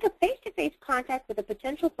 To make a face-to-face contact with a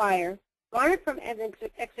potential buyer garnered from an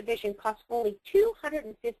exhibition costs only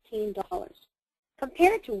 $215,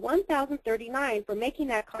 compared to $1,039 for making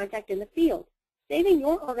that contact in the field, saving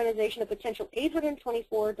your organization a potential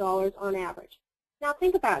 $824 on average. Now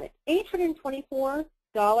think about it, $824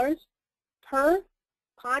 per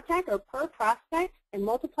contact or per prospect, and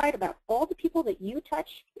multiplied about all the people that you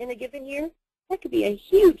touch in a given year, that could be a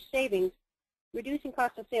huge savings, reducing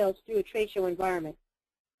cost of sales through a trade show environment.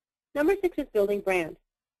 Number 6 is building brand.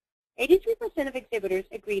 83% of exhibitors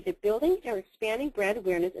agree that building or expanding brand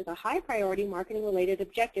awareness is a high priority marketing-related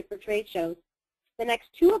objective for trade shows. The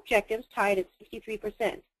next two objectives tied at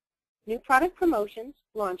 63%, new product promotions,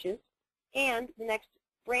 launches, and the next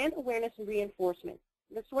brand awareness and reinforcement.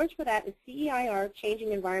 The source for that is CEIR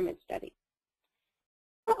Changing Environment Study.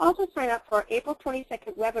 We'll also sign up for our April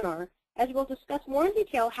 22nd webinar, as we'll discuss more in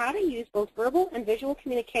detail how to use both verbal and visual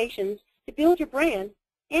communications to build your brand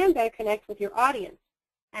and better connect with your audience.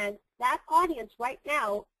 And that audience right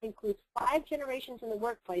now includes 5 generations in the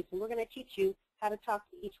workplace, and we're going to teach you how to talk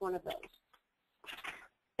to each one of those.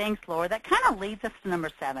 Thanks, Laura. That kind of leads us to number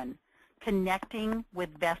 7, connecting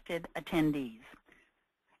with vested attendees.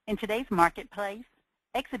 In today's marketplace,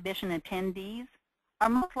 exhibition attendees are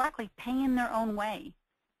most likely paying their own way,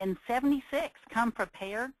 and 76 come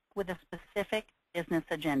prepared with a specific business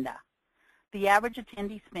agenda. The average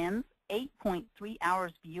attendee spends 8.3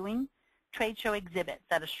 hours viewing trade show exhibits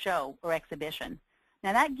at a show or exhibition.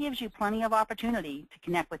 Now that gives you plenty of opportunity to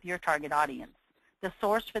connect with your target audience. The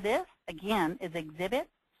source for this, again, is EXHIB-IT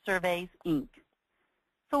Surveys, Inc.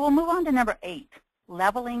 So we'll move on to number 8,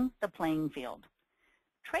 leveling the playing field.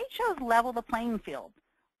 Trade shows level the playing field.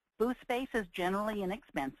 Booth space is generally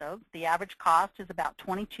inexpensive. The average cost is about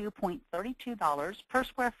 $22.32 per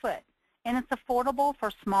square foot, and it's affordable for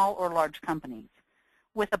small or large companies.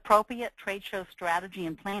 With appropriate trade show strategy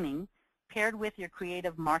and planning, paired with your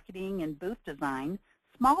creative marketing and booth design,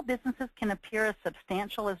 small businesses can appear as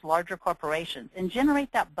substantial as larger corporations and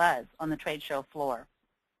generate that buzz on the trade show floor.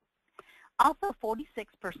 Also,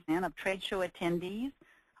 46% of trade show attendees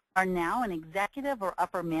are now in executive or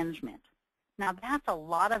upper management. Now that's a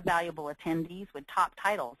lot of valuable attendees with top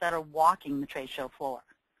titles that are walking the trade show floor.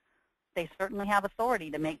 They certainly have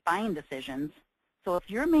authority to make buying decisions. So if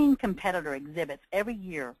your main competitor exhibits every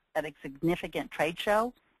year at a significant trade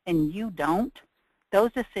show and you don't,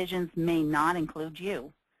 those decisions may not include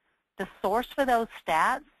you. The source for those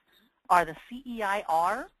stats are the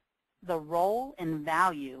CEIR, the role and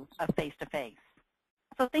value of face-to-face.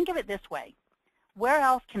 So think of it this way. Where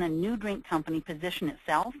else can a new drink company position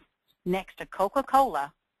itself next to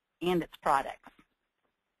Coca-Cola and its products?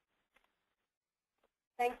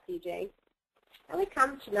 Thanks, DJ. Now we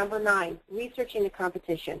come to number 9, researching the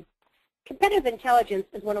competition. Competitive intelligence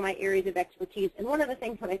is one of my areas of expertise and one of the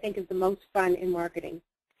things that I think is the most fun in marketing.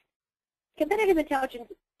 Competitive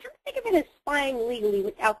intelligence, think of it as spying legally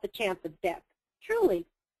without the chance of death. Truly,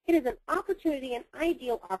 it is an opportunity, an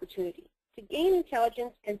ideal opportunity, to gain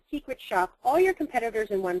intelligence and secret shop all your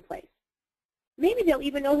competitors in one place. Maybe they'll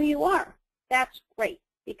even know who you are. That's great,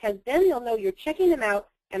 because then they'll know you're checking them out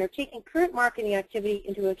and are taking current marketing activity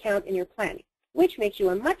into account in your planning, which makes you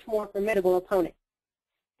a much more formidable opponent.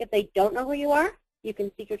 If they don't know who you are, you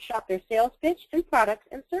can secret shop their sales pitch and products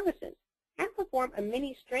and services, and perform a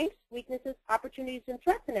mini strengths, weaknesses, opportunities, and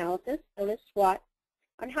threats analysis, known as SWOT,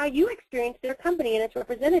 on how you experience their company and its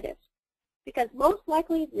representatives. Because most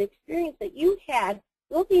likely the experience that you had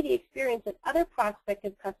will be the experience that other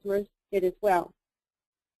prospective customers did as well.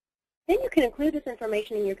 Then you can include this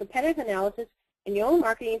information in your competitive analysis and your own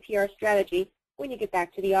marketing and PR strategy when you get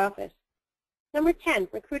back to the office. Number 10,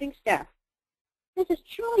 recruiting staff. This is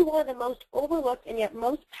truly one of the most overlooked and yet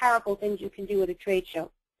most powerful things you can do at a trade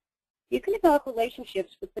show. You can develop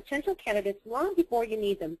relationships with potential candidates long before you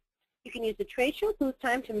need them. You can use the trade show booth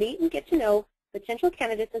time to meet and get to know potential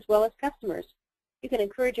candidates as well as customers. You can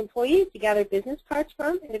encourage employees to gather business cards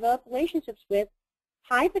from and develop relationships with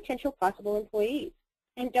high potential possible employees.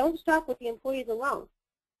 And don't stop with the employees alone.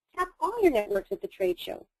 Tap all your networks at the trade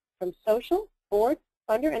show, from social, board,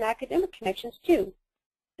 funder, and academic connections too.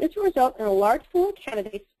 This will result in a large pool of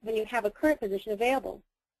candidates when you have a current position available.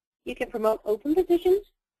 You can promote open positions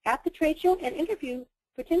at the trade show and interview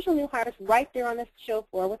potential new hires right there on the show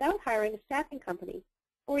floor without hiring a staffing company.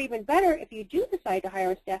 Or even better, if you do decide to hire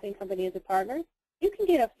a staffing company as a partner, you can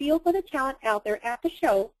get a feel for the talent out there at the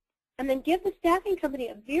show and then give the staffing company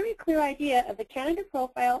a very clear idea of the candidate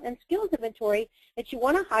profile and skills inventory that you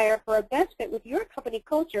want to hire for a best fit with your company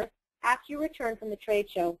culture after you return from the trade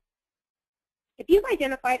show. If you've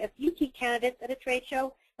identified a few key candidates at a trade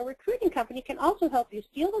show, a recruiting company can also help you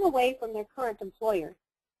steal them away from their current employer.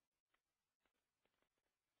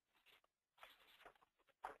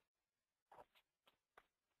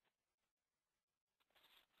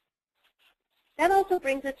 That also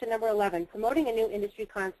brings us to number 11, promoting a new industry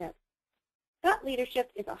concept. Thought leadership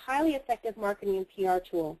is a highly effective marketing and PR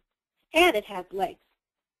tool, and it has legs.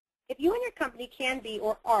 If you and your company can be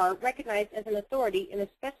or are recognized as an authority in a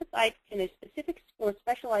specific or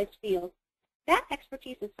specialized field, that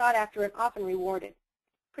expertise is sought after and often rewarded.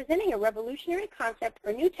 Presenting a revolutionary concept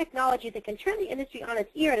or new technology that can turn the industry on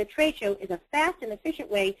its ear at a trade show is a fast and efficient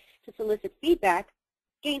way to solicit feedback,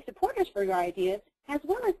 gain supporters for your ideas, as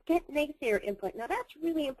well as get naysayer input. Now that's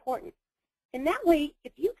really important. In that way,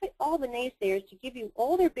 if you get all the naysayers to give you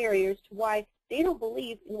all their barriers to why they don't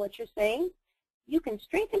believe in what you're saying, you can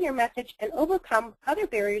strengthen your message and overcome other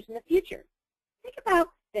barriers in the future. Think about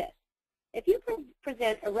this. If you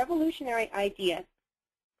present a revolutionary idea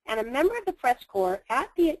and a member of the press corps at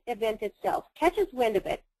the event itself catches wind of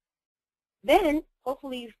it, then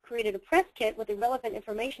hopefully you've created a press kit with the relevant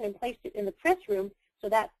information and placed it in the press room so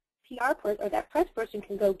that PR person or that press person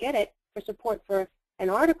can go get it for support for an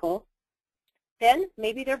article. Then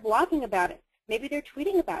maybe they're blogging about it. Maybe they're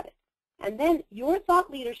tweeting about it. And then your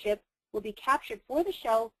thought leadership will be captured for the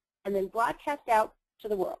show and then broadcast out to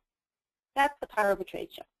the world. That's the power of a trade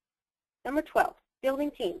show. Number 12,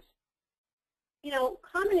 building teams. You know,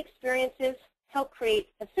 common experiences help create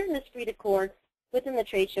a certain esprit de corps within the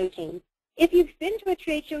trade show team. If you've been to a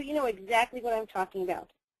trade show, you know exactly what I'm talking about.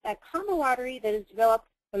 That camaraderie that is developed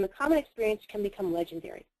from the common experience can become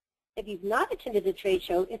legendary. If you've not attended a trade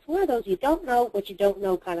show, it's one of those you don't know what you don't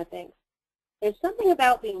know kind of things. There's something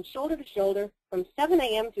about being shoulder to shoulder from 7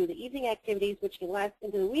 a.m. through the evening activities, which can last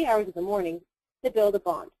into the wee hours of the morning, to build a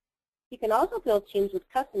bond. You can also build teams with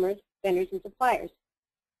customers, vendors, and suppliers.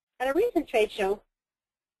 At a recent trade show,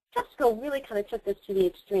 Tesco really kind of took this to the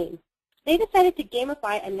extreme. They decided to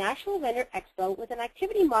gamify a national vendor expo with an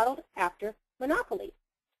activity modeled after Monopoly.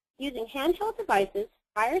 Using handheld devices,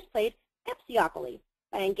 buyers played Pepsiopoly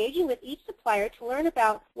by engaging with each supplier to learn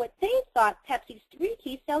about what they thought Pepsi's 3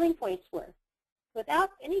 key selling points were, without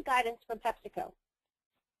any guidance from PepsiCo.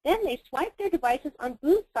 Then they swiped their devices on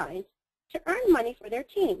booth signs to earn money for their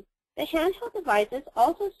team. The handheld devices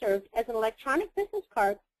also served as an electronic business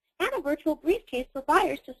card and a virtual briefcase for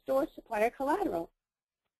buyers to store supplier collateral.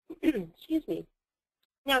 Excuse me.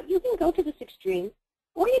 Now, you can go to this extreme,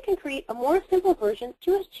 or you can create a more simple version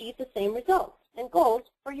to achieve the same results and goals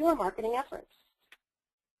for your marketing efforts.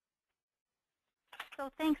 So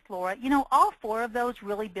thanks, Laura. You know, all 4 of those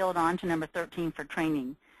really build on to number 13 for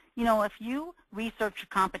training. You know, if you research your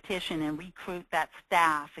competition and recruit that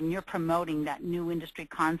staff and you're promoting that new industry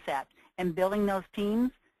concept and building those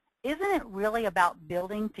teams, isn't it really about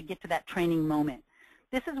building to get to that training moment?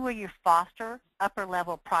 This is where you foster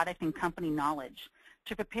upper-level product and company knowledge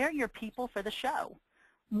to prepare your people for the show.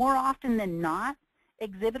 More often than not,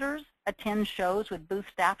 exhibitors attend shows with booth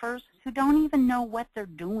staffers who don't even know what they're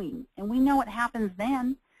doing. And we know what happens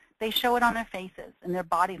then. They show it on their faces and their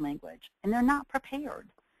body language, and they're not prepared.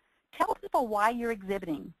 Tell people why you're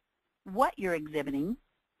exhibiting, what you're exhibiting,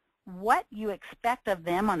 what you expect of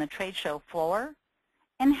them on the trade show floor,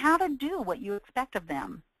 and how to do what you expect of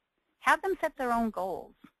them. Have them set their own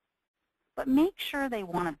goals. But make sure they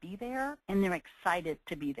want to be there and they're excited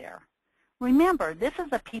to be there. Remember, this is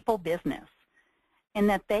a people business and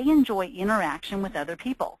that they enjoy interaction with other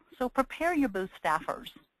people. So prepare your booth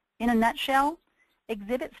staffers. In a nutshell,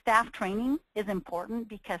 exhibit staff training is important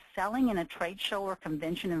because selling in a trade show or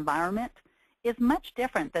convention environment is much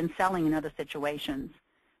different than selling in other situations.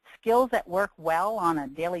 Skills that work well on a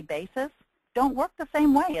daily basis don't work the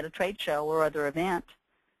same way at a trade show or other event.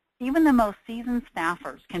 Even the most seasoned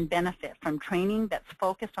staffers can benefit from training that's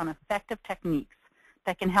focused on effective techniques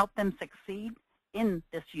that can help them succeed in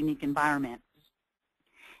this unique environment.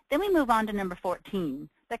 Then we move on to number 14.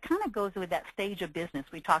 That kind of goes with that stage of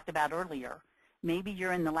business we talked about earlier. Maybe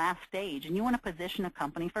you're in the last stage and you want to position a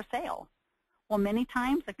company for sale. Well, many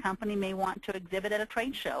times a company may want to exhibit at a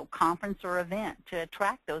trade show, conference, or event to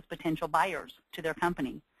attract those potential buyers to their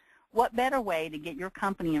company. What better way to get your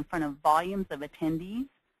company in front of volumes of attendees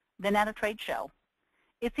than at a trade show.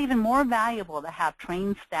 It's even more valuable to have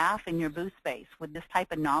trained staff in your booth space with this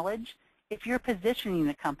type of knowledge if you're positioning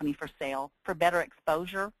the company for sale for better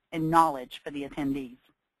exposure and knowledge for the attendees.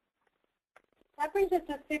 That brings us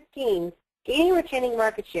to 15, gaining and retaining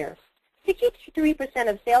market share. 63%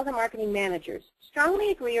 of sales and marketing managers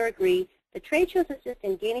strongly agree that trade shows assist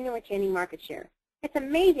in gaining and retaining market share. It's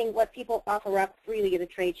amazing what people offer up freely at a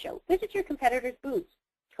trade show. Visit your competitors' booths.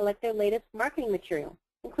 Collect their latest marketing material,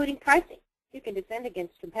 including pricing. You can defend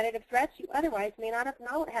against competitive threats you otherwise may not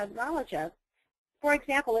have knowledge of. For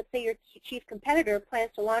example, let's say your chief competitor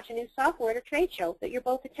plans to launch a new software at a trade show that you're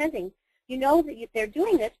both attending. You know that they're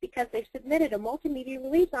doing this because they've submitted a multimedia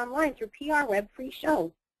release online through PR Web free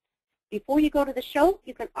show. Before you go to the show,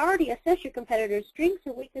 you can already assess your competitor's strengths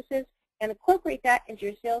and weaknesses and incorporate that into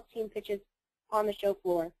your sales team pitches on the show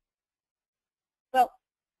floor. Well,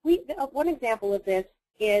 one example of this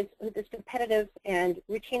is this competitive and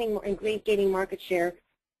retaining and gaining market share.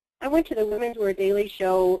 I went to the Women's Wear Daily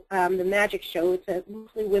show, the Magic Show. It's a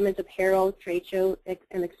mostly women's apparel trade show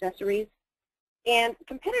and accessories. And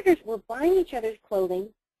competitors were buying each other's clothing,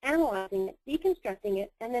 analyzing it, deconstructing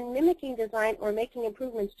it, and then mimicking design or making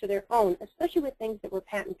improvements to their own, especially with things that were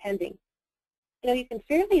patent pending. You know, you can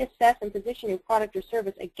fairly assess and position your product or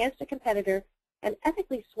service against a competitor and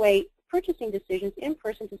ethically sway purchasing decisions in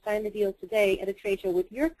person to sign the deal today at a trade show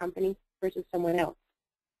with your company versus someone else.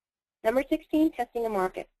 Number 16, testing a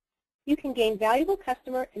market. You can gain valuable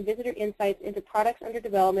customer and visitor insights into products under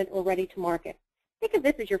development or ready to market. Think of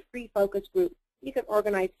this as your free focus group. You can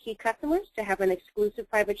organize key customers to have an exclusive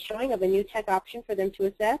private showing of a new tech option for them to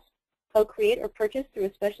assess, co-create or purchase through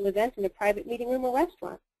a special event in a private meeting room or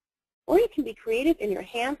restaurant. Or you can be creative in your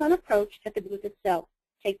hands-on approach at the booth itself.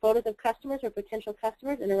 Take photos of customers or potential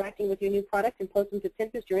customers interacting with your new product and post them to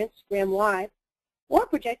Pinterest or Instagram Live, or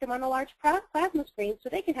project them on a large plasma screen so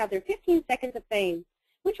they can have their 15 seconds of fame,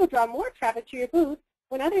 which will draw more traffic to your booth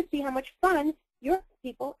when others see how much fun your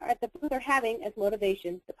people at the booth are having as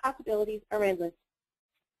motivation. The possibilities are endless.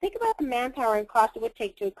 Think about the manpower and cost it would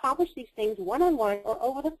take to accomplish these things one-on-one or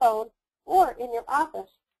over the phone or in your office.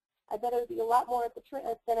 I bet it would be a lot more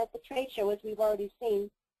than at the trade show, as we've already seen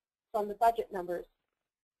from the budget numbers.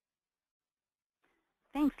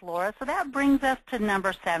 Thanks, Laura. So that brings us to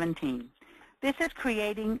number 17. This is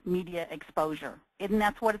creating media exposure. And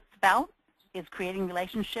that's what it's about, is creating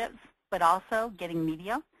relationships, but also getting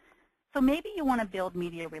media. So maybe you want to build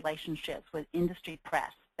media relationships with industry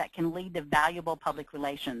press that can lead to valuable public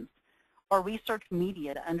relations, or research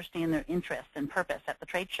media to understand their interests and purpose at the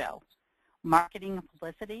trade show. Marketing and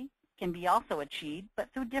publicity can be also achieved, but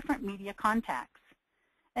through different media contacts.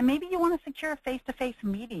 And maybe you want to secure face-to-face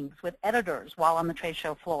meetings with editors while on the trade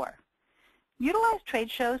show floor. Utilize trade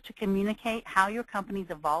shows to communicate how your company is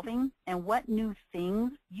evolving and what new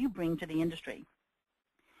things you bring to the industry.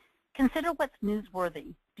 Consider what's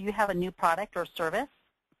newsworthy. Do you have a new product or service?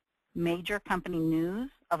 Major company news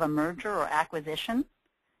of a merger or acquisition?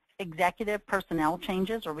 Executive personnel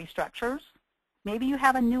changes or restructures? Maybe you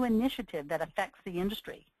have a new initiative that affects the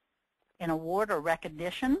industry. An award or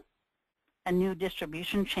recognition? A new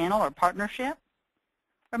distribution channel or partnership?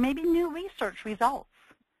 Or maybe new research results?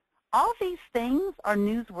 All these things are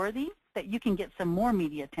newsworthy that you can get some more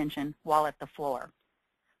media attention while at the floor.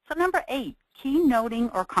 So number 8, keynoting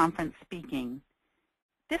or conference speaking.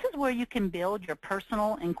 This is where you can build your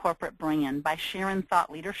personal and corporate brand by sharing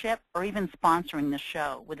thought leadership or even sponsoring the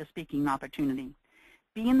show with a speaking opportunity.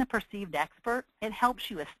 Being the perceived expert, it helps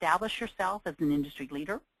you establish yourself as an industry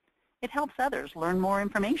leader. It helps others learn more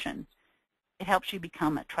information. It helps you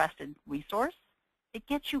become a trusted resource. It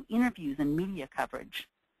gets you interviews and media coverage.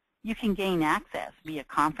 You can gain access via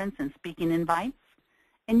conference and speaking invites,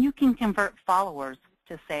 and you can convert followers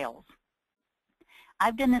to sales.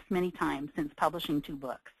 I've done this many times since publishing 2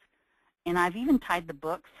 books, and I've even tied the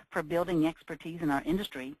books for building expertise in our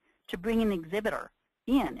industry to bring an exhibitor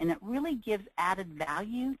in, and it really gives added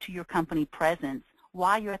value to your company presence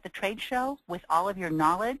while you're at the trade show with all of your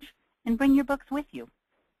knowledge, and bring your books with you.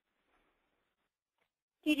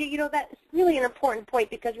 DJ, you know, that's really an important point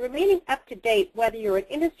because remaining up to date, whether you're an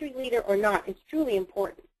industry leader or not, is truly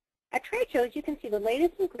important. At trade shows, you can see the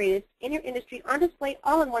latest and greatest in your industry on display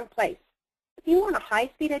all in one place. If you want a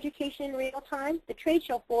high-speed education in real time, the trade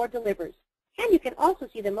show floor delivers. And you can also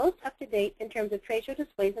see the most up-to-date in terms of trade show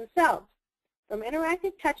displays themselves. From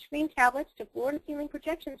interactive touchscreen tablets to floor-to-ceiling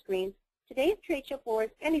projection screens, today's trade show floor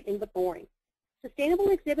is anything but boring. Sustainable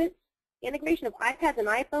exhibits, integration of iPads and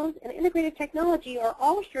iPhones, and integrated technology are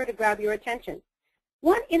all sure to grab your attention.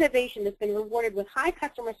 One innovation that's been rewarded with high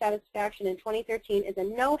customer satisfaction in 2013 is a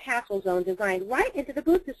no-hassle zone designed right into the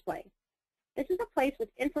booth display. This is a place with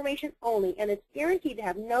information only, and it's guaranteed to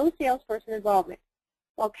have no salesperson involvement.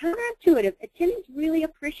 While counterintuitive, attendees really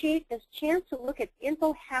appreciate this chance to look at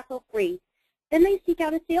info hassle-free. Then they seek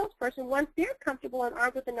out a salesperson once they're comfortable and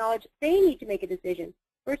armed with the knowledge they need to make a decision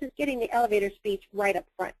versus getting the elevator speech right up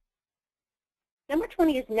front. Number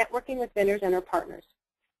 20 is networking with vendors and our partners.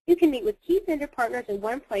 You can meet with key vendor partners in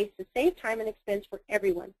one place to save time and expense for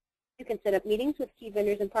everyone. You can set up meetings with key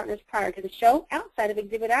vendors and partners prior to the show outside of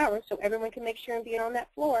exhibit hours so everyone can make sure and be on that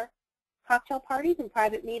floor. Cocktail parties and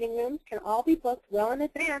private meeting rooms can all be booked well in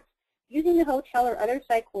advance using the hotel or other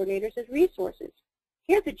site coordinators as resources.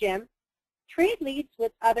 Here's a gem. Trade leads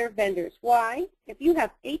with other vendors. Why? If you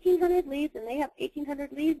have 1,800 leads and they have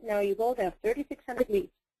 1,800 leads, now you both have 3,600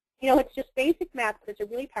 leads. You know, it's just basic math, but it's a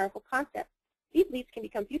really powerful concept. These leads can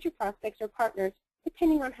become future prospects or partners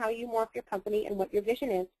depending on how you morph your company and what your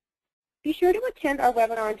vision is. Be sure to attend our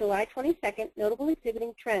webinar on July 22nd, Notable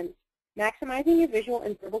Exhibiting Trends, Maximizing Your Visual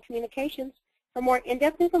and Verbal Communications, for more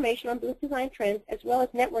in-depth information on booth design trends as well as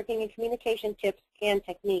networking and communication tips and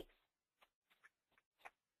techniques.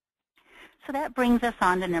 So that brings us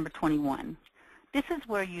on to number 21. This is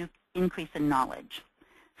where you increase in knowledge.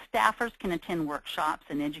 Staffers can attend workshops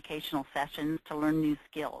and educational sessions to learn new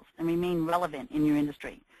skills and remain relevant in your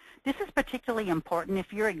industry. This is particularly important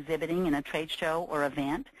if you're exhibiting in a trade show or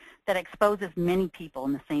event that exposes many people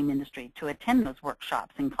in the same industry to attend those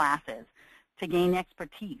workshops and classes to gain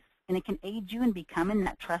expertise, and it can aid you in becoming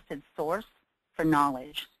that trusted source for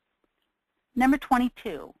knowledge. Number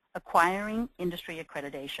 22, acquiring industry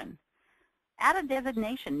accreditation. Add a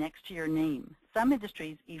designation next to your name. Some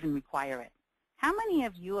industries even require it. How many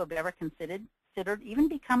of you have ever considered even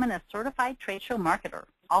becoming a certified trade show marketer,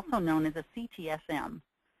 also known as a CTSM,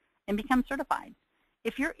 and become certified?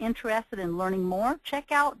 If you're interested in learning more,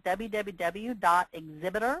 check out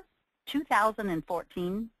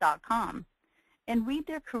www.exhibitor2014.com and read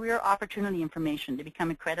their career opportunity information to become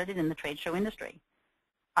accredited in the trade show industry.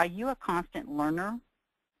 Are you a constant learner?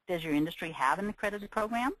 Does your industry have an accredited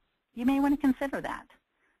program? You may want to consider that.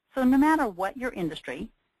 So no matter what your industry,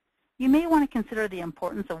 you may want to consider the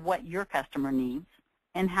importance of what your customer needs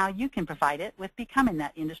and how you can provide it with becoming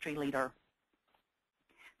that industry leader.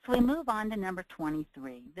 So we move on to number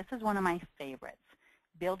 23. This is one of my favorites,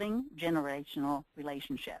 building generational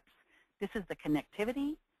relationships. This is the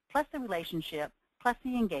connectivity plus the relationship plus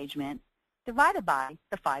the engagement divided by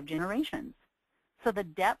the 5 generations. So the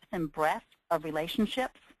depth and breadth of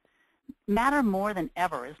relationships matter more than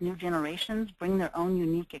ever as new generations bring their own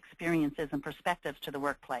unique experiences and perspectives to the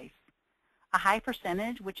workplace. A high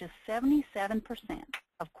percentage, which is 77%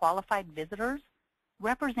 of qualified visitors,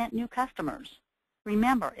 represent new customers.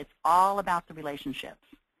 Remember, it's all about the relationships.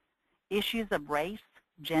 Issues of race,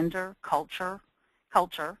 gender, culture,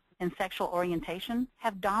 and sexual orientation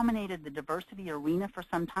have dominated the diversity arena for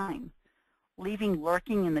some time, leaving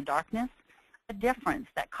lurking in the darkness a difference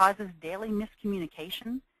that causes daily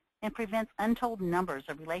miscommunication and prevents untold numbers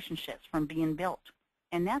of relationships from being built,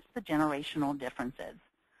 and that's the generational differences.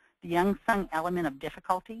 The unsung element of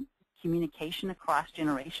difficulty, communication across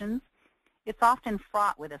generations, it's often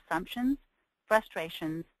fraught with assumptions,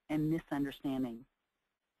 frustrations, and misunderstanding.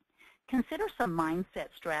 Consider some mindset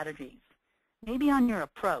strategies. Maybe on your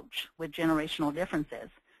approach with generational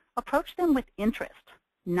differences, approach them with interest,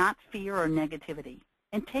 not fear or negativity,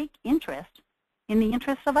 and take interest in the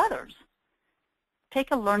interests of others.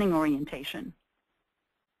 Take a learning orientation.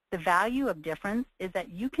 The value of difference is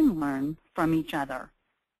that you can learn from each other.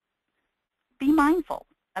 Be mindful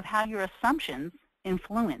of how your assumptions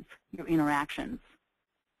influence your interactions.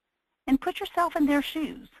 And put yourself in their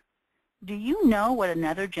shoes. Do you know what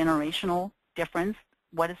another generational difference,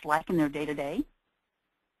 what it's like in their day-to-day?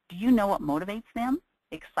 Do you know what motivates them,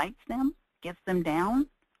 excites them, gets them down,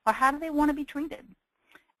 or how do they want to be treated?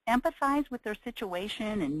 Empathize with their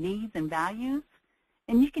situation and needs and values,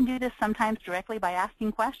 and you can do this sometimes directly by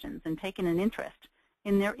asking questions and taking an interest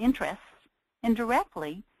in their interests, and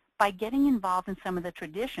directly by getting involved in some of the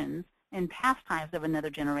traditions and pastimes of another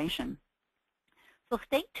generation. So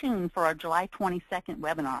stay tuned for our July 22nd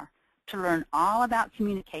webinar to learn all about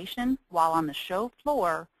communication while on the show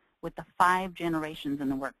floor with the 5 generations in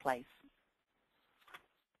the workplace.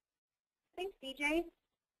 Thanks, DJ.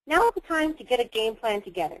 Now is the time to get a game plan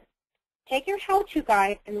together. Take your how-to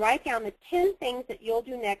guide and write down the 10 things that you'll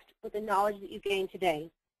do next with the knowledge that you gained today.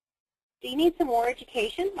 Do you need some more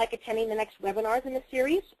education, like attending the next webinars in the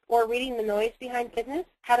series, or reading The Noise Behind Business,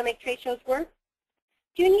 How to Make Trade Shows Work?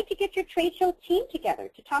 Do you need to get your trade show team together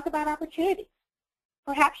to talk about opportunities?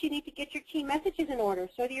 Perhaps you need to get your team messages in order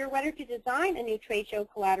so that you're ready to design a new trade show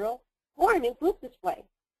collateral or a new booth display.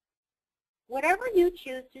 Whatever you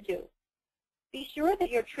choose to do, Be sure that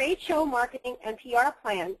your trade show marketing and PR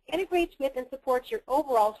plan integrates with and supports your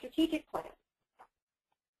overall strategic plan.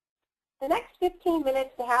 The next 15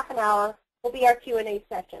 minutes to half an hour will be our Q&A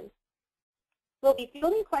session. We'll be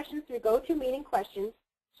fielding questions through GoToMeeting questions,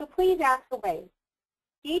 so please ask away.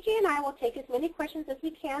 DJ and I will take as many questions as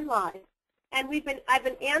we can live, and I've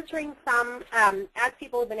been answering some as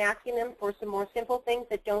people have been asking them for some more simple things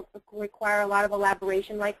that don't require a lot of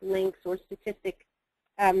elaboration, like links or statistic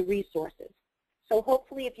resources. So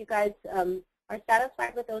hopefully, if you guys are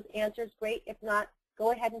satisfied with those answers, great. If not,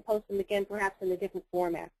 go ahead and post them again, perhaps in a different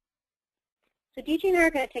format. So DJ and I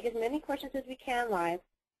are going to take as many questions as we can live.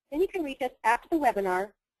 Then you can reach us after the webinar,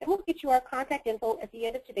 and we'll get you our contact info at the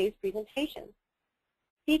end of today's presentation.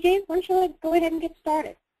 DJ, why don't you go ahead and get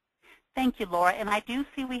started? Thank you, Laura. And I do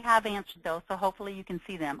see we have answered those, so hopefully you can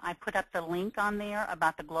see them. I put up the link on there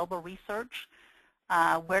about the global research,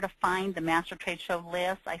 where to find the Master Trade Show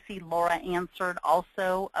list. I see Laura answered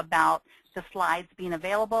also about the slides being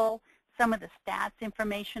available. Some of the stats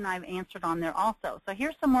information I've answered on there also. So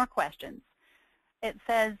here's some more questions. It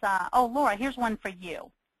says, oh, Laura, here's one for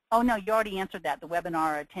you. Oh, no, you already answered that, the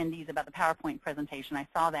webinar attendees about the PowerPoint presentation. I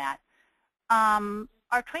saw that.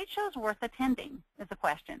 Are trade shows worth attending is a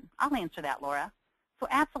question. I'll answer that, Laura. So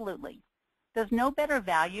absolutely. There's no better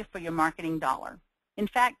value for your marketing dollar. In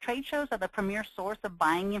fact, trade shows are the premier source of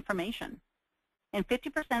buying information. And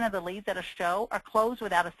 50% of the leads at a show are closed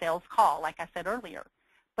without a sales call, like I said earlier.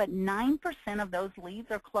 But 9% of those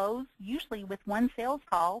leads are closed usually with one sales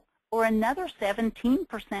call, or another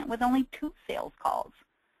 17% with only 2 sales calls.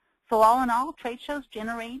 So all in all, trade shows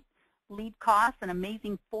generate lead costs an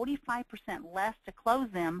amazing 45% less to close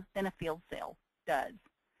them than a field sale does.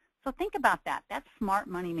 So think about that. That's smart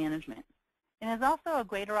money management. And it's also a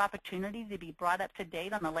greater opportunity to be brought up to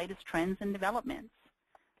date on the latest trends and developments.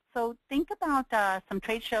 So think about some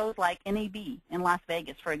trade shows like NAB in Las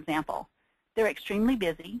Vegas, for example. They're extremely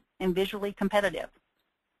busy and visually competitive.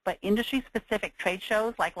 But industry-specific trade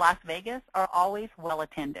shows like Las Vegas are always well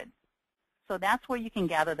attended. So that's where you can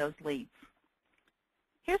gather those leads.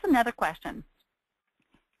 Here's another question.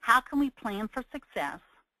 How can we plan for success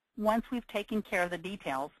once we've taken care of the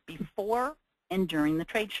details before and during the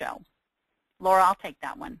trade show? Laura, I'll take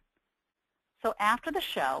that one. So after the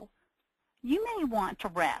show, you may want to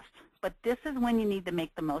rest, but this is when you need to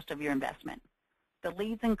make the most of your investment. The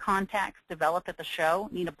leads and contacts developed at the show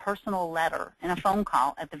need a personal letter and a phone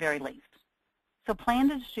call at the very least. So plan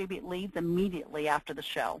to distribute leads immediately after the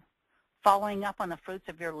show. Following up on the fruits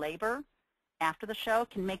of your labor after the show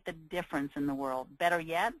can make the difference in the world. Better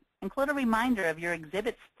yet, include a reminder of your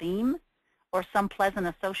exhibit's theme or some pleasant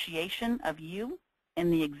association of you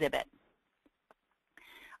in the exhibit.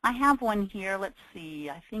 I have one here. Let's see.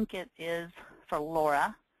 I think it is for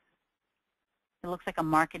Laura. It looks like a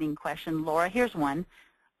marketing question. Laura, here's one.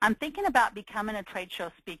 I'm thinking about becoming a trade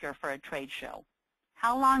show speaker for a trade show.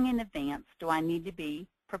 How long in advance do I need to be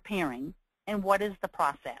preparing, and what is the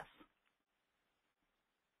process?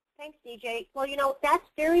 Thanks, DJ. Well, you know, that's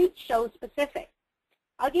very show specific.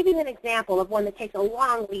 I'll give you an example of one that takes a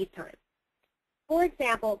long lead time. For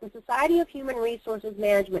example, the Society of Human Resources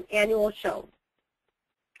Management annual show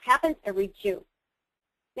happens every June.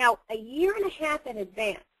 Now, a year and a half in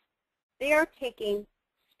advance, they are taking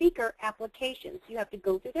speaker applications. You have to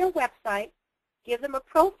go to their website, give them a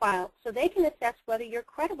profile so they can assess whether you're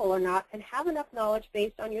credible or not and have enough knowledge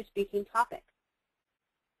based on your speaking topic.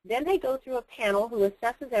 Then they go through a panel who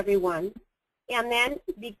assesses everyone and then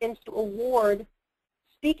begins to award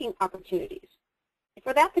speaking opportunities.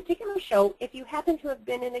 For that particular show, if you happen to have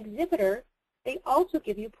been an exhibitor, they also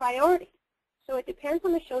give you priority. So it depends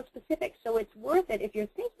on the show specific, so it's worth it if you're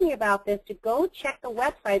thinking about this to go check the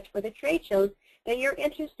websites for the trade shows that you're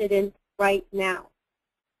interested in right now,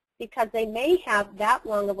 because they may have that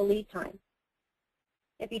long of a lead time.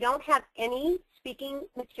 If you don't have any speaking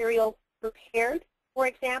material prepared, for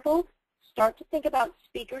example, start to think about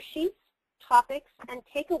speaker sheets, topics, and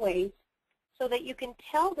takeaways so that you can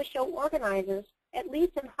tell the show organizers, at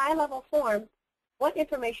least in high-level form, what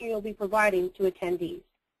information you'll be providing to attendees.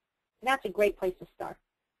 And that's a great place to start.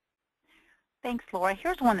 Thanks, Laura.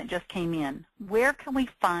 Here's one that just came in. Where can we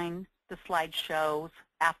find the slideshows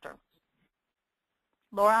after?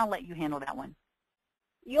 Laura, I'll let you handle that one.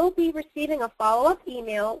 You'll be receiving a follow-up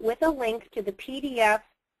email with a link to the PDF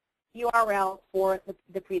URL for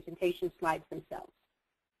the presentation slides themselves.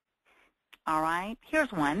 All right.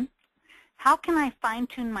 Here's one. How can I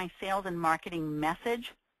fine-tune my sales and marketing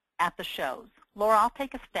message at the shows? Laura, I'll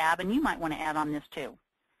take a stab, and you might want to add on this too.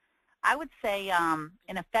 I would say an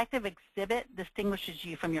effective exhibit distinguishes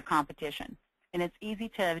you from your competition, and it's easy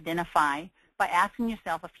to identify by asking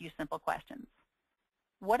yourself a few simple questions.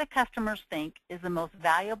 What do customers think is the most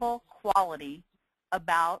valuable quality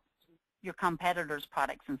about your competitors'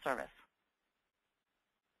 products and service?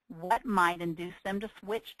 What might induce them to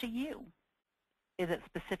switch to you? Is it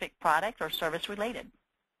specific product or service related?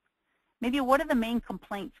 Maybe what are the main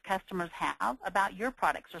complaints customers have about your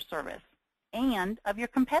products or service and of your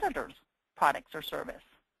competitors' products or service?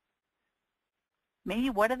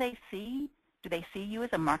 Maybe what do they see? Do they see you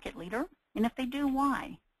as a market leader? And if they do,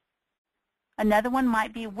 why? Another one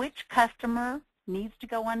might be which customer needs to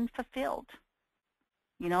go unfulfilled.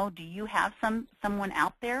 You know, do you have someone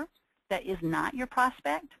out there that is not your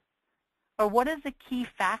prospect? Or what is the key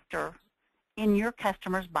factor in your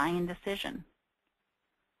customer's buying decision?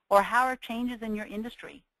 Or how are changes in your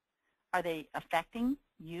industry? Are they affecting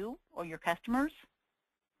you or your customers?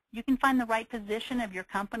 You can find the right position of your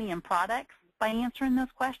company and products by answering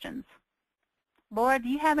those questions. Laura, do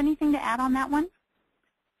you have anything to add on that one?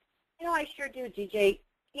 You know, I sure do, DJ.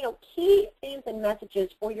 You know, key themes and messages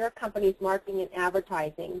for your company's marketing and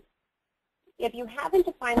advertising. If you haven't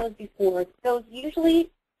defined those before, those usually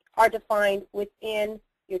are defined within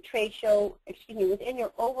your trade show, within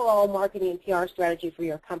your overall marketing and PR strategy for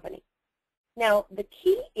your company. Now, the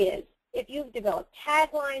key is, if you've developed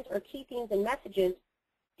taglines or key themes and messages,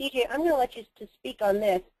 DJ, I'm going to let you to speak on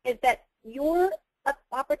this, is that your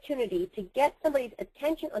opportunity to get somebody's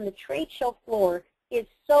attention on the trade show floor is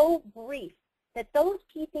so brief that those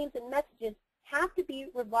key themes and messages have to be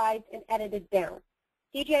revised and edited down.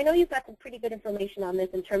 DJ, I know you've got some pretty good information on this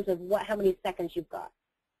in terms of how many seconds you've got.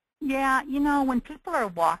 Yeah, you know, when people are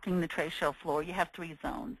walking the trade show floor, you have 3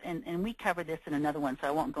 zones, and we cover this in another one, so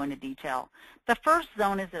I won't go into detail. The first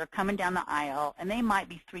zone is they're coming down the aisle, and they might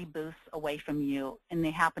be 3 booths away from you, and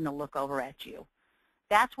they happen to look over at you.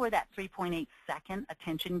 That's where that 3.8-second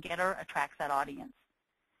attention getter attracts that audience.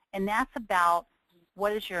 And that's about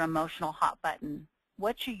what is your emotional hot button,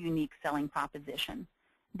 what's your unique selling proposition.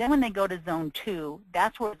 Then when they go to zone 2,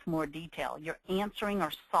 that's where it's more detail. You're answering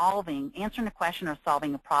a question or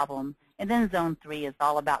solving a problem. And then zone 3 is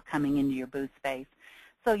all about coming into your booth space.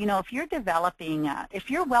 So, you know, if you're developing, if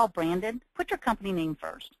you're well branded, put your company name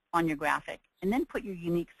first on your graphic, and then put your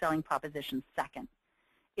unique selling proposition second.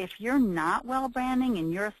 If you're not well branded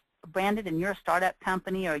and you're a startup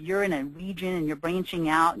company, or you're in a region and you're branching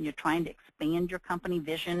out and you're trying to expand your company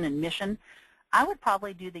vision and mission, I would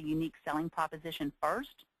probably do the unique selling proposition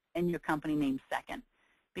first and your company name second,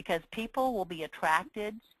 because people will be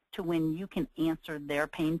attracted to when you can answer their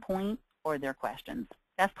pain point or their questions.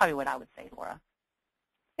 That's probably what I would say, Laura.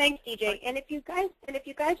 Thanks, DJ. And if you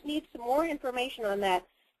guys need some more information on that,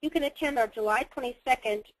 you can attend our July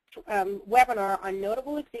 22nd webinar on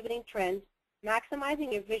notable exhibiting trends,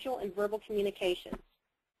 maximizing your visual and verbal communications.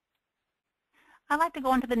 I'd like to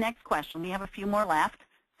go on to the next question. We have a few more left.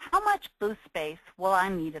 How much booth space will I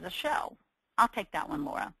need at a show? I'll take that one,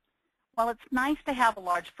 Laura. Well, it's nice to have a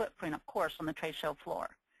large footprint, of course, on the trade show floor.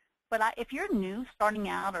 But if you're new, starting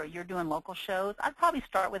out, or you're doing local shows, I'd probably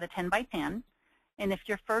start with a 10 by 10. And if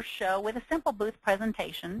your first show, with a simple booth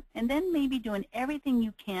presentation, and then maybe doing everything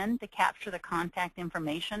you can to capture the contact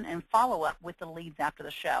information and follow up with the leads after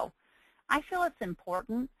the show. I feel it's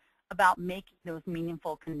important about making those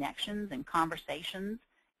meaningful connections and conversations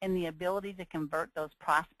and the ability to convert those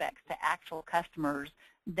prospects to actual customers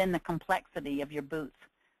than the complexity of your booth.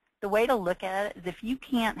 The way to look at it is, if you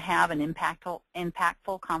can't have an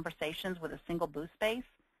impactful conversations with a single booth space,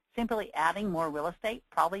 simply adding more real estate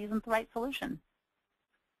probably isn't the right solution.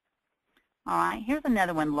 All right, here's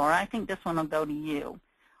another one, Laura. I think this one will go to you.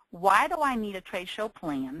 Why do I need a trade show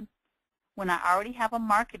plan when I already have a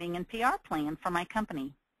marketing and PR plan for my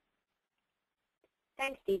company?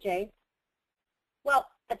 Thanks, DJ. Well,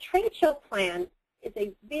 a trade show plan is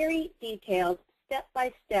a very detailed,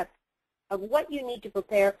 step-by-step of what you need to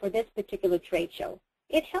prepare for this particular trade show.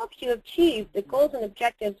 It helps you achieve the goals and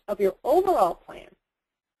objectives of your overall plan.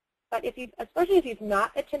 But especially if you've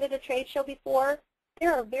not attended a trade show before,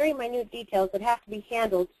 there are very minute details that have to be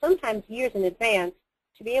handled, sometimes years in advance,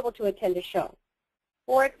 to be able to attend a show.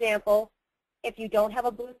 For example, if you don't have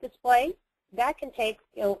a booth display, that can take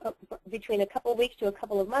between a couple of weeks to a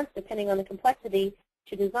couple of months, depending on the complexity,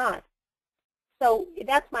 to design. So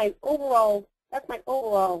that's my overall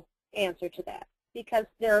answer to that, because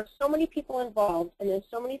there are so many people involved, and there's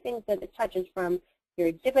so many things that it touches, from your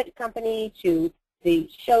exhibit company to the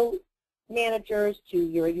show managers to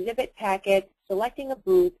your exhibit packet, selecting a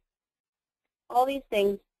booth, all these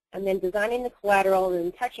things, and then designing the collateral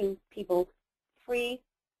and touching people pre,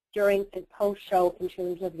 during, and post-show in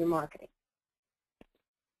terms of your marketing.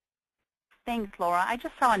 Thanks, Laura. I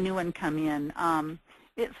just saw a new one come in.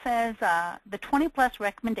 It says, the 20-plus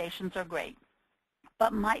recommendations are great,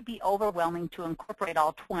 but might be overwhelming to incorporate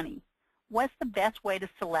all 20. What's the best way to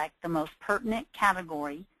select the most pertinent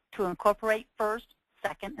category to incorporate first,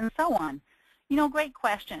 second, and so on? You know, great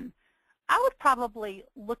question. I would probably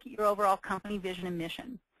look at your overall company vision and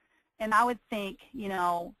mission. And I would think, you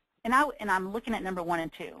know, and I'm looking at number 1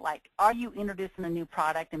 and 2, like, are you introducing a new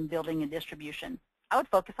product and building a distribution? I would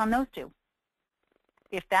focus on those 2.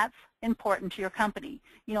 If that's important to your company.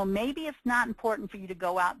 You know, maybe it's not important for you to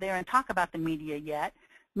go out there and talk about the media yet.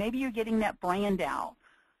 Maybe you're getting that brand out.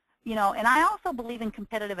 You know, and I also believe in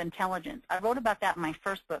competitive intelligence. I wrote about that in my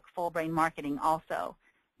first book, Full Brain Marketing, also.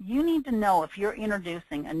 You need to know if you're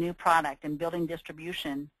introducing a new product and building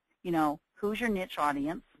distribution, you know, who's your niche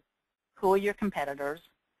audience, who are your competitors,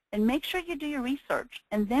 and make sure you do your research.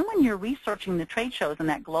 And then when you're researching the trade shows and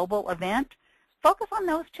that global event, focus on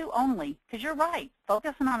those 2 only, because you're right.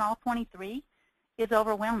 Focusing on all 23 is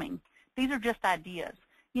overwhelming. These are just ideas.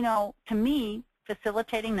 You know, to me,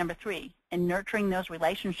 facilitating number 3 and nurturing those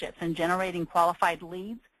relationships and generating qualified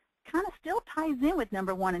leads kind of still ties in with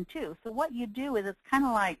number 1 and 2. So what you do is it's kind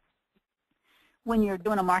of like when you're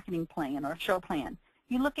doing a marketing plan or a show plan.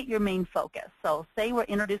 You look at your main focus. So say we're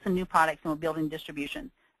introducing new products and we're building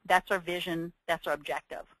distribution. That's our vision. That's our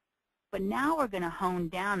objective. But now we're going to hone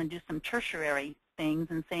down and do some tertiary things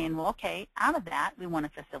and saying, well, okay, out of that, we want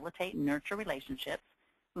to facilitate and nurture relationships.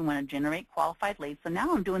 We want to generate qualified leads. So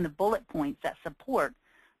now I'm doing the bullet points that support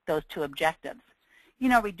those 2 objectives. You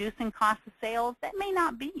know, reducing cost of sales, that may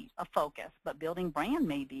not be a focus, but building brand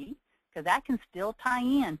may be, because that can still tie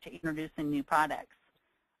in to introducing new products.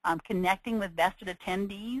 Connecting with vested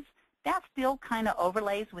attendees, that still kind of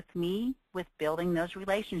overlays with me with building those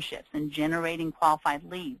relationships and generating qualified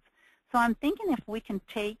leads. So I'm thinking if we can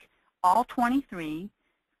take all 23,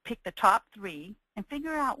 pick the top 3, and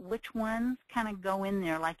figure out which ones kind of go in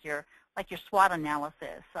there like your SWOT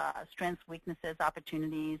analysis, strengths, weaknesses,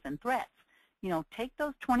 opportunities, and threats. You know, take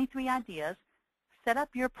those 23 ideas, set up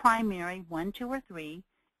your primary 1, 2, or 3,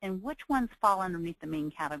 and which ones fall underneath the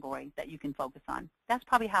main category that you can focus on. That's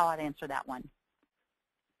probably how I'd answer that one.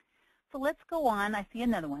 So let's go on. I see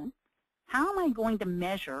another one. How am I going to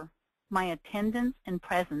measure my attendance and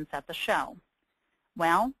presence at the show?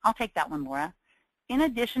 Well, I'll take that one, Laura. In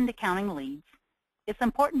addition to counting leads, it's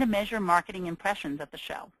important to measure marketing impressions at the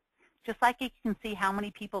show. Just like you can see how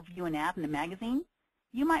many people view an ad in a magazine,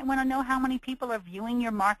 you might want to know how many people are viewing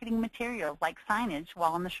your marketing materials like signage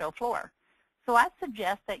while on the show floor. So I'd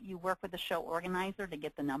suggest that you work with the show organizer to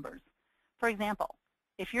get the numbers. For example,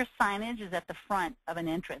 if your signage is at the front of an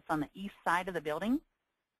entrance on the east side of the building,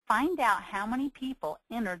 find out how many people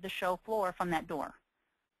entered the show floor from that door.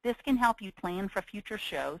 This can help you plan for future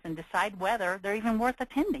shows and decide whether they're even worth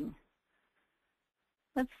attending.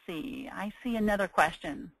 Let's see, I see another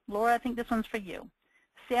question. Laura, I think this one's for you.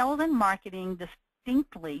 Sales and marketing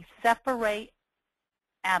distinctly separate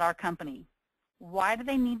at our company. Why do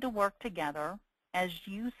they need to work together, as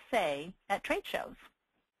you say, at trade shows?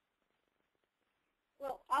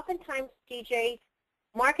 Well, oftentimes, DJ,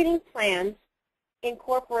 marketing plans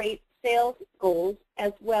incorporate sales goals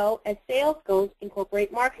as well as sales goals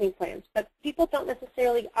incorporate marketing plans. But people don't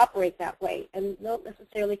necessarily operate that way and don't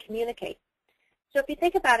necessarily communicate. So if you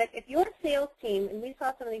think about it, if your sales team, and we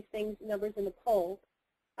saw some of these things, numbers in the poll,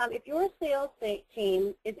 if your sales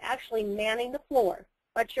team is actually manning the floor,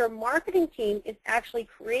 but your marketing team is actually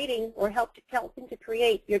creating or helping to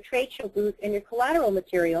create your trade show booth and your collateral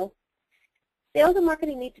material, sales and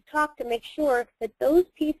marketing need to talk to make sure that those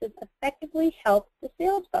pieces effectively help the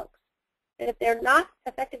sales folks. And if they're not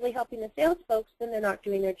effectively helping the sales folks, then they're not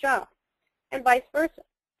doing their job. And vice versa.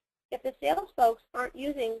 If the sales folks aren't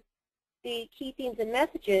using the key themes and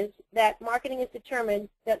messages that marketing is determined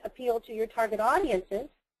that appeal to your target audiences,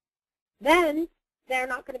 then they're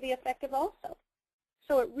not going to be effective also.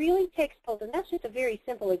 So it really takes both, and that's just a very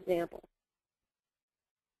simple example.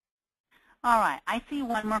 All right, I see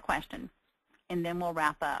one more question, and then we'll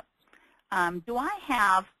wrap up. Do I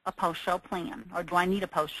have a post-show plan, or do I need a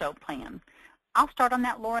post-show plan? I'll start on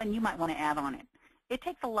that, Laura, and you might want to add on it. It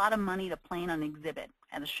takes a lot of money to plan an exhibit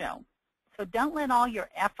at a show. So don't let all your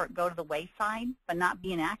effort go to the wayside by not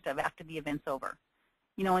being active after the event's over.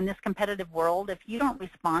 You know, in this competitive world, if you don't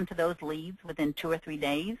respond to those leads within 2 or 3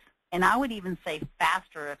 days, and I would even say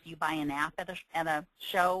faster if you buy an app at a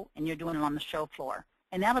show and you're doing it on the show floor.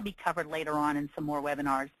 And that'll be covered later on in some more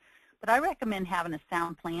webinars. But I recommend having a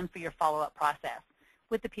sound plan for your follow-up process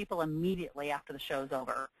with the people immediately after the show's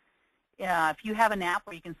over. If you have an app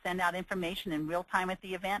where you can send out information in real time at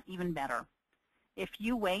the event, even better. If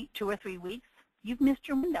you wait 2 or 3 weeks, you've missed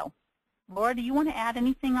your window. Laura, do you want to add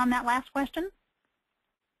anything on that last question?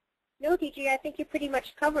 No, DJ, I think you pretty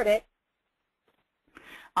much covered it.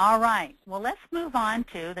 All right. Well, let's move on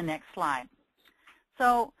to the next slide.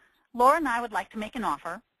 So Laura and I would like to make an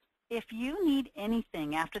offer. If you need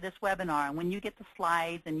anything after this webinar, and when you get the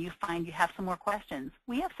slides and you find you have some more questions,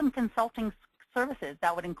 we have some consulting services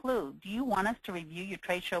that would include, do you want us to review your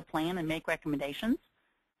trade show plan and make recommendations?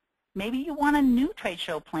 Maybe you want a new trade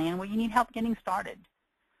show plan where you need help getting started,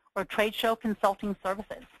 or trade show consulting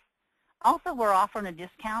services. Also, we're offering a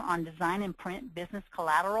discount on design and print business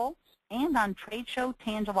collateral and on trade show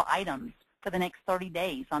tangible items for the next 30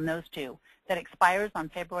 days on those two. That expires on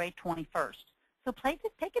February 21st. So take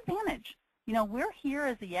advantage. You know, we're here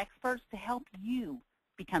as the experts to help you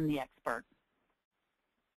become the expert.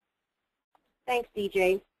 Thanks,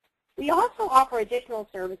 DJ. We also offer additional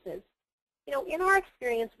services. You know, in our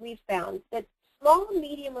experience, we've found that small,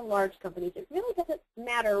 medium, and large companies, it really doesn't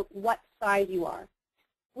matter what size you are.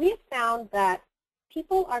 We have found that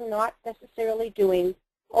people are not necessarily doing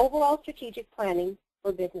overall strategic planning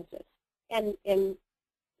for businesses. And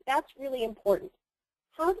that's really important.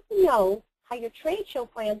 How do you know how your trade show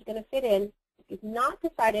plan is going to fit in if you've not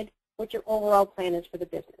decided what your overall plan is for the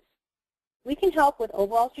business? We can help with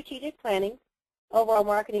overall strategic planning, overall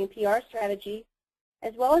marketing and PR strategy,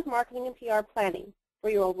 as well as marketing and PR planning for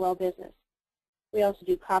your overall business. We also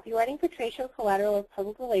do copywriting for trade show collateral or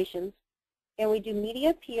public relations, and we do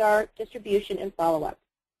media, PR, distribution, and follow-up.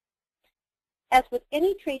 As with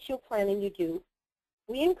any trade show planning you do,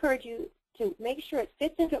 we encourage you to make sure it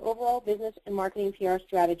fits into overall business and marketing PR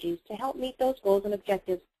strategies to help meet those goals and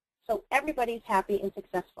objectives so everybody's happy and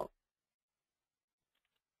successful.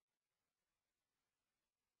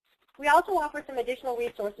 We also offer some additional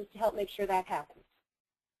resources to help make sure that happens.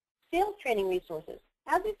 Sales training resources.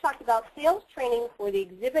 As we've talked about, sales training for the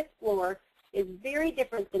exhibit floor is very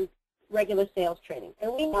different than regular sales training,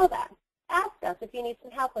 and we know that. Ask us if you need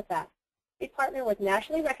some help with that. We partner with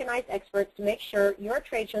nationally recognized experts to make sure your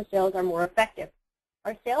trade show sales are more effective.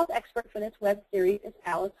 Our sales expert for this web series is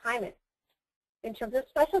Alice Hyman. In terms of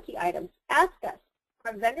specialty items, ask us.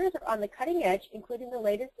 Our vendors are on the cutting edge, including the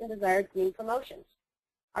latest and desired green promotions.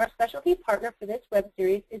 Our specialty partner for this web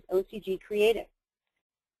series is OCG Creative.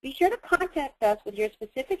 Be sure to contact us with your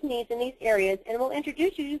specific needs in these areas, and we'll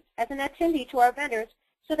introduce you as an attendee to our vendors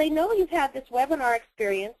so they know you've had this webinar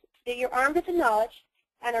experience, that you're armed with the knowledge,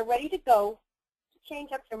 and are ready to go to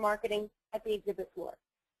change up your marketing at the exhibit floor.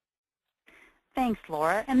 Thanks,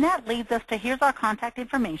 Laura. And that leads us to here's our contact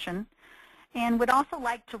information. And would also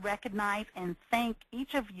like to recognize and thank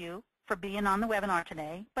each of you for being on the webinar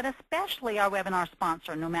today, but especially our webinar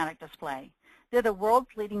sponsor, Nomadic Display. They're the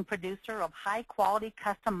world's leading producer of high-quality,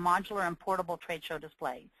 custom, modular, and portable trade show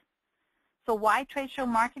displays. So why trade show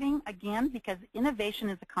marketing? Again, because innovation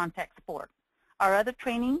is a contact sport. Our other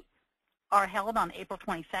trainings are held on April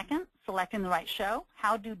 22nd, Selecting the Right Show,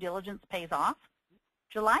 How Due Diligence Pays Off.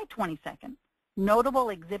 July 22nd, Notable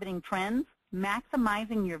Exhibiting Trends,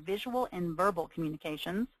 Maximizing Your Visual and Verbal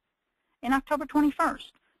Communications. And October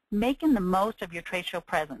 21st, Making the Most of Your Trade Show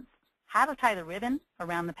Presence, How to Tie the Ribbon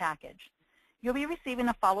Around the Package. You'll be receiving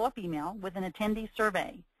a follow-up email with an attendee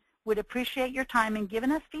survey. We'd appreciate your time in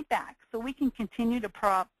giving us feedback so we can continue to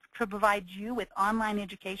provide you with online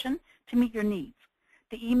education to meet your needs.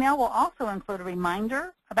 The email will also include a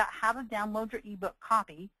reminder about how to download your ebook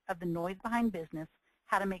copy of The Noise Behind Business,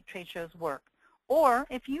 How to Make Trade Shows Work. Or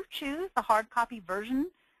if you choose the hard copy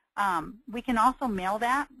version, we can also mail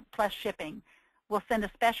that plus shipping. We'll send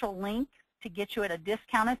a special link to get you at a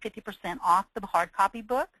discounted 50% off the hard copy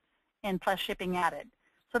book and plus shipping added.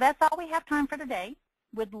 So that's all we have time for today.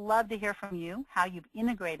 We'd love to hear from you how you've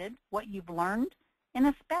integrated what you've learned, and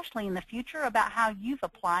especially in the future about how you've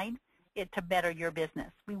applied it to better your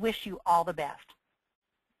business. We wish you all the best.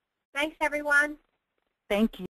 Thanks, everyone. Thank you.